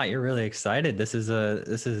learning a lot. You're really excited. This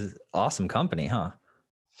is awesome company, huh?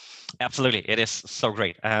 Absolutely, it is so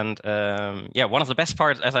great. And one of the best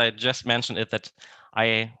parts, as I just mentioned, is that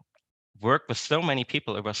I worked with so many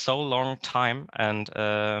people over so long time, and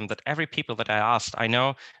that every people that I asked, I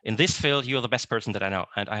know in this field you're the best person that I know,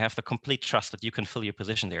 and I have the complete trust that you can fill your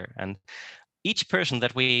position there. And each person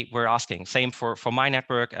that we were asking, same for my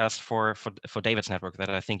network as for David's network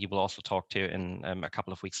that I think you will also talk to in a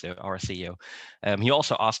couple of weeks, our CEO. He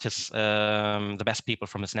also asked his the best people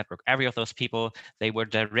from his network. Every of those people, they were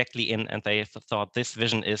directly in and they thought this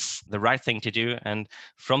vision is the right thing to do. And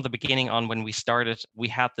from the beginning on, when we started, we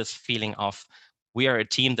had this feeling of we are a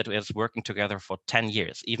team that is working together for 10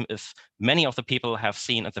 years, even if many of the people have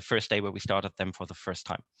seen at the first day where we started them for the first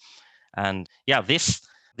time. And yeah, this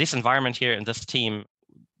environment here and this team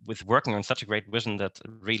with working on such a great vision that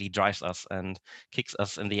really drives us and kicks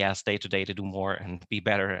us in the ass day to day to do more and be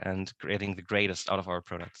better and creating the greatest out of our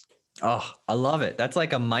products. Oh, I love it. That's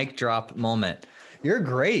like a mic drop moment. You're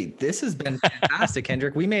great. This has been fantastic,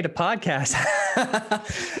 Hendrik. We made a podcast.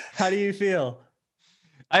 How do you feel?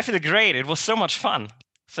 I feel great. It was so much fun.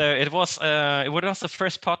 So it was the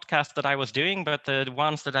first podcast that I was doing, but the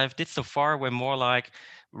ones that I've did so far were more like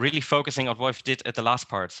really focusing on what we did at the last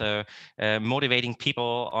part. So motivating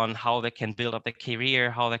people on how they can build up their career,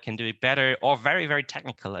 how they can do it better, or very, very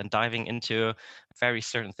technical and diving into very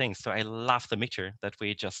certain things. So I love the mixture that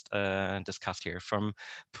we just discussed here, from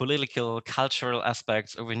political, cultural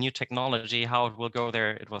aspects over new technology, how it will go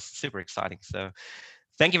there. It was super exciting. So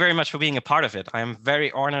thank you very much for being a part of it. I'm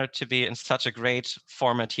very honored to be in such a great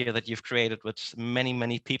format here that you've created with many,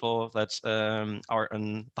 many people that are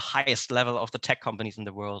on the highest level of the tech companies in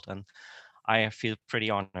the world. And I feel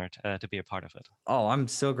pretty honored to be a part of it. Oh, I'm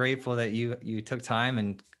so grateful that you took time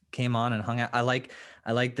and came on and hung out. I like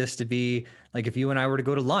this to be like, if you and I were to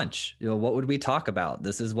go to lunch, what would we talk about?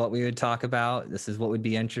 This is what we would talk about. This is what would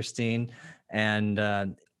be interesting. And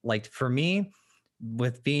like for me,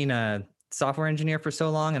 with being a software engineer for so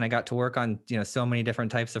long, and I got to work on, so many different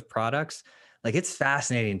types of products, like it's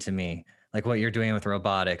fascinating to me, like what you're doing with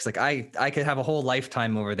robotics. Like I could have a whole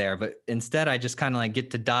lifetime over there, but instead I just kind of like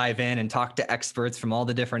get to dive in and talk to experts from all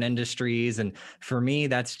the different industries. And for me,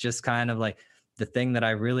 that's just kind of like the thing that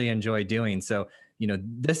I really enjoy doing. So,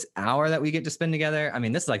 this hour that we get to spend together, I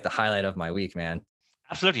mean, this is like the highlight of my week, man.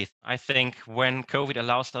 Absolutely. I think when COVID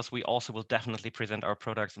allows us, we also will definitely present our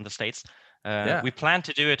products in the States. We plan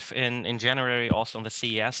to do it in January, also on the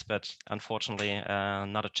CES, but unfortunately,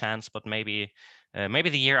 not a chance. But maybe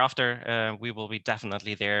the year after, we will be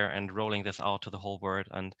definitely there and rolling this out to the whole world.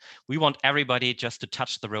 And we want everybody just to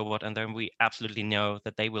touch the robot, and then we absolutely know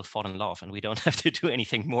that they will fall in love, and we don't have to do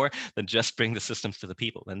anything more than just bring the systems to the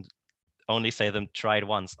people and only say them try it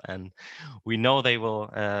once, and we know they will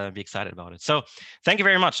be excited about it. So thank you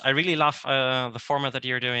very much. I really love the format that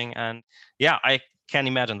you're doing, and yeah, I can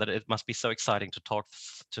imagine that it must be so exciting to talk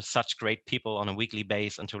to such great people on a weekly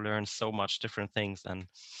basis and to learn so much different things. And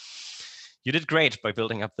you did great by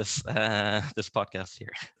building up this this podcast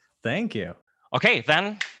here. Thank you. Okay,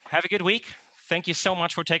 then have a good week. Thank you so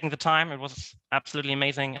much for taking the time. It was absolutely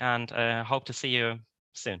amazing, and hope to see you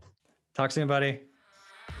soon. Talk soon, buddy.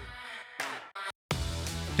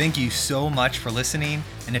 Thank you so much for listening,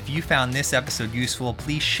 and if you found this episode useful,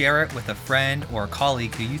 please share it with a friend or a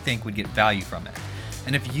colleague who you think would get value from it.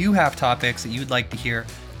 And if you have topics that you would like to hear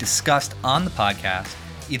discussed on the podcast,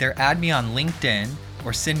 either add me on LinkedIn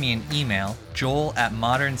or send me an email,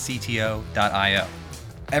 joel@moderncto.io.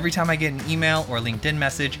 Every time I get an email or LinkedIn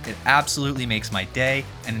message, it absolutely makes my day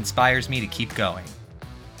and inspires me to keep going.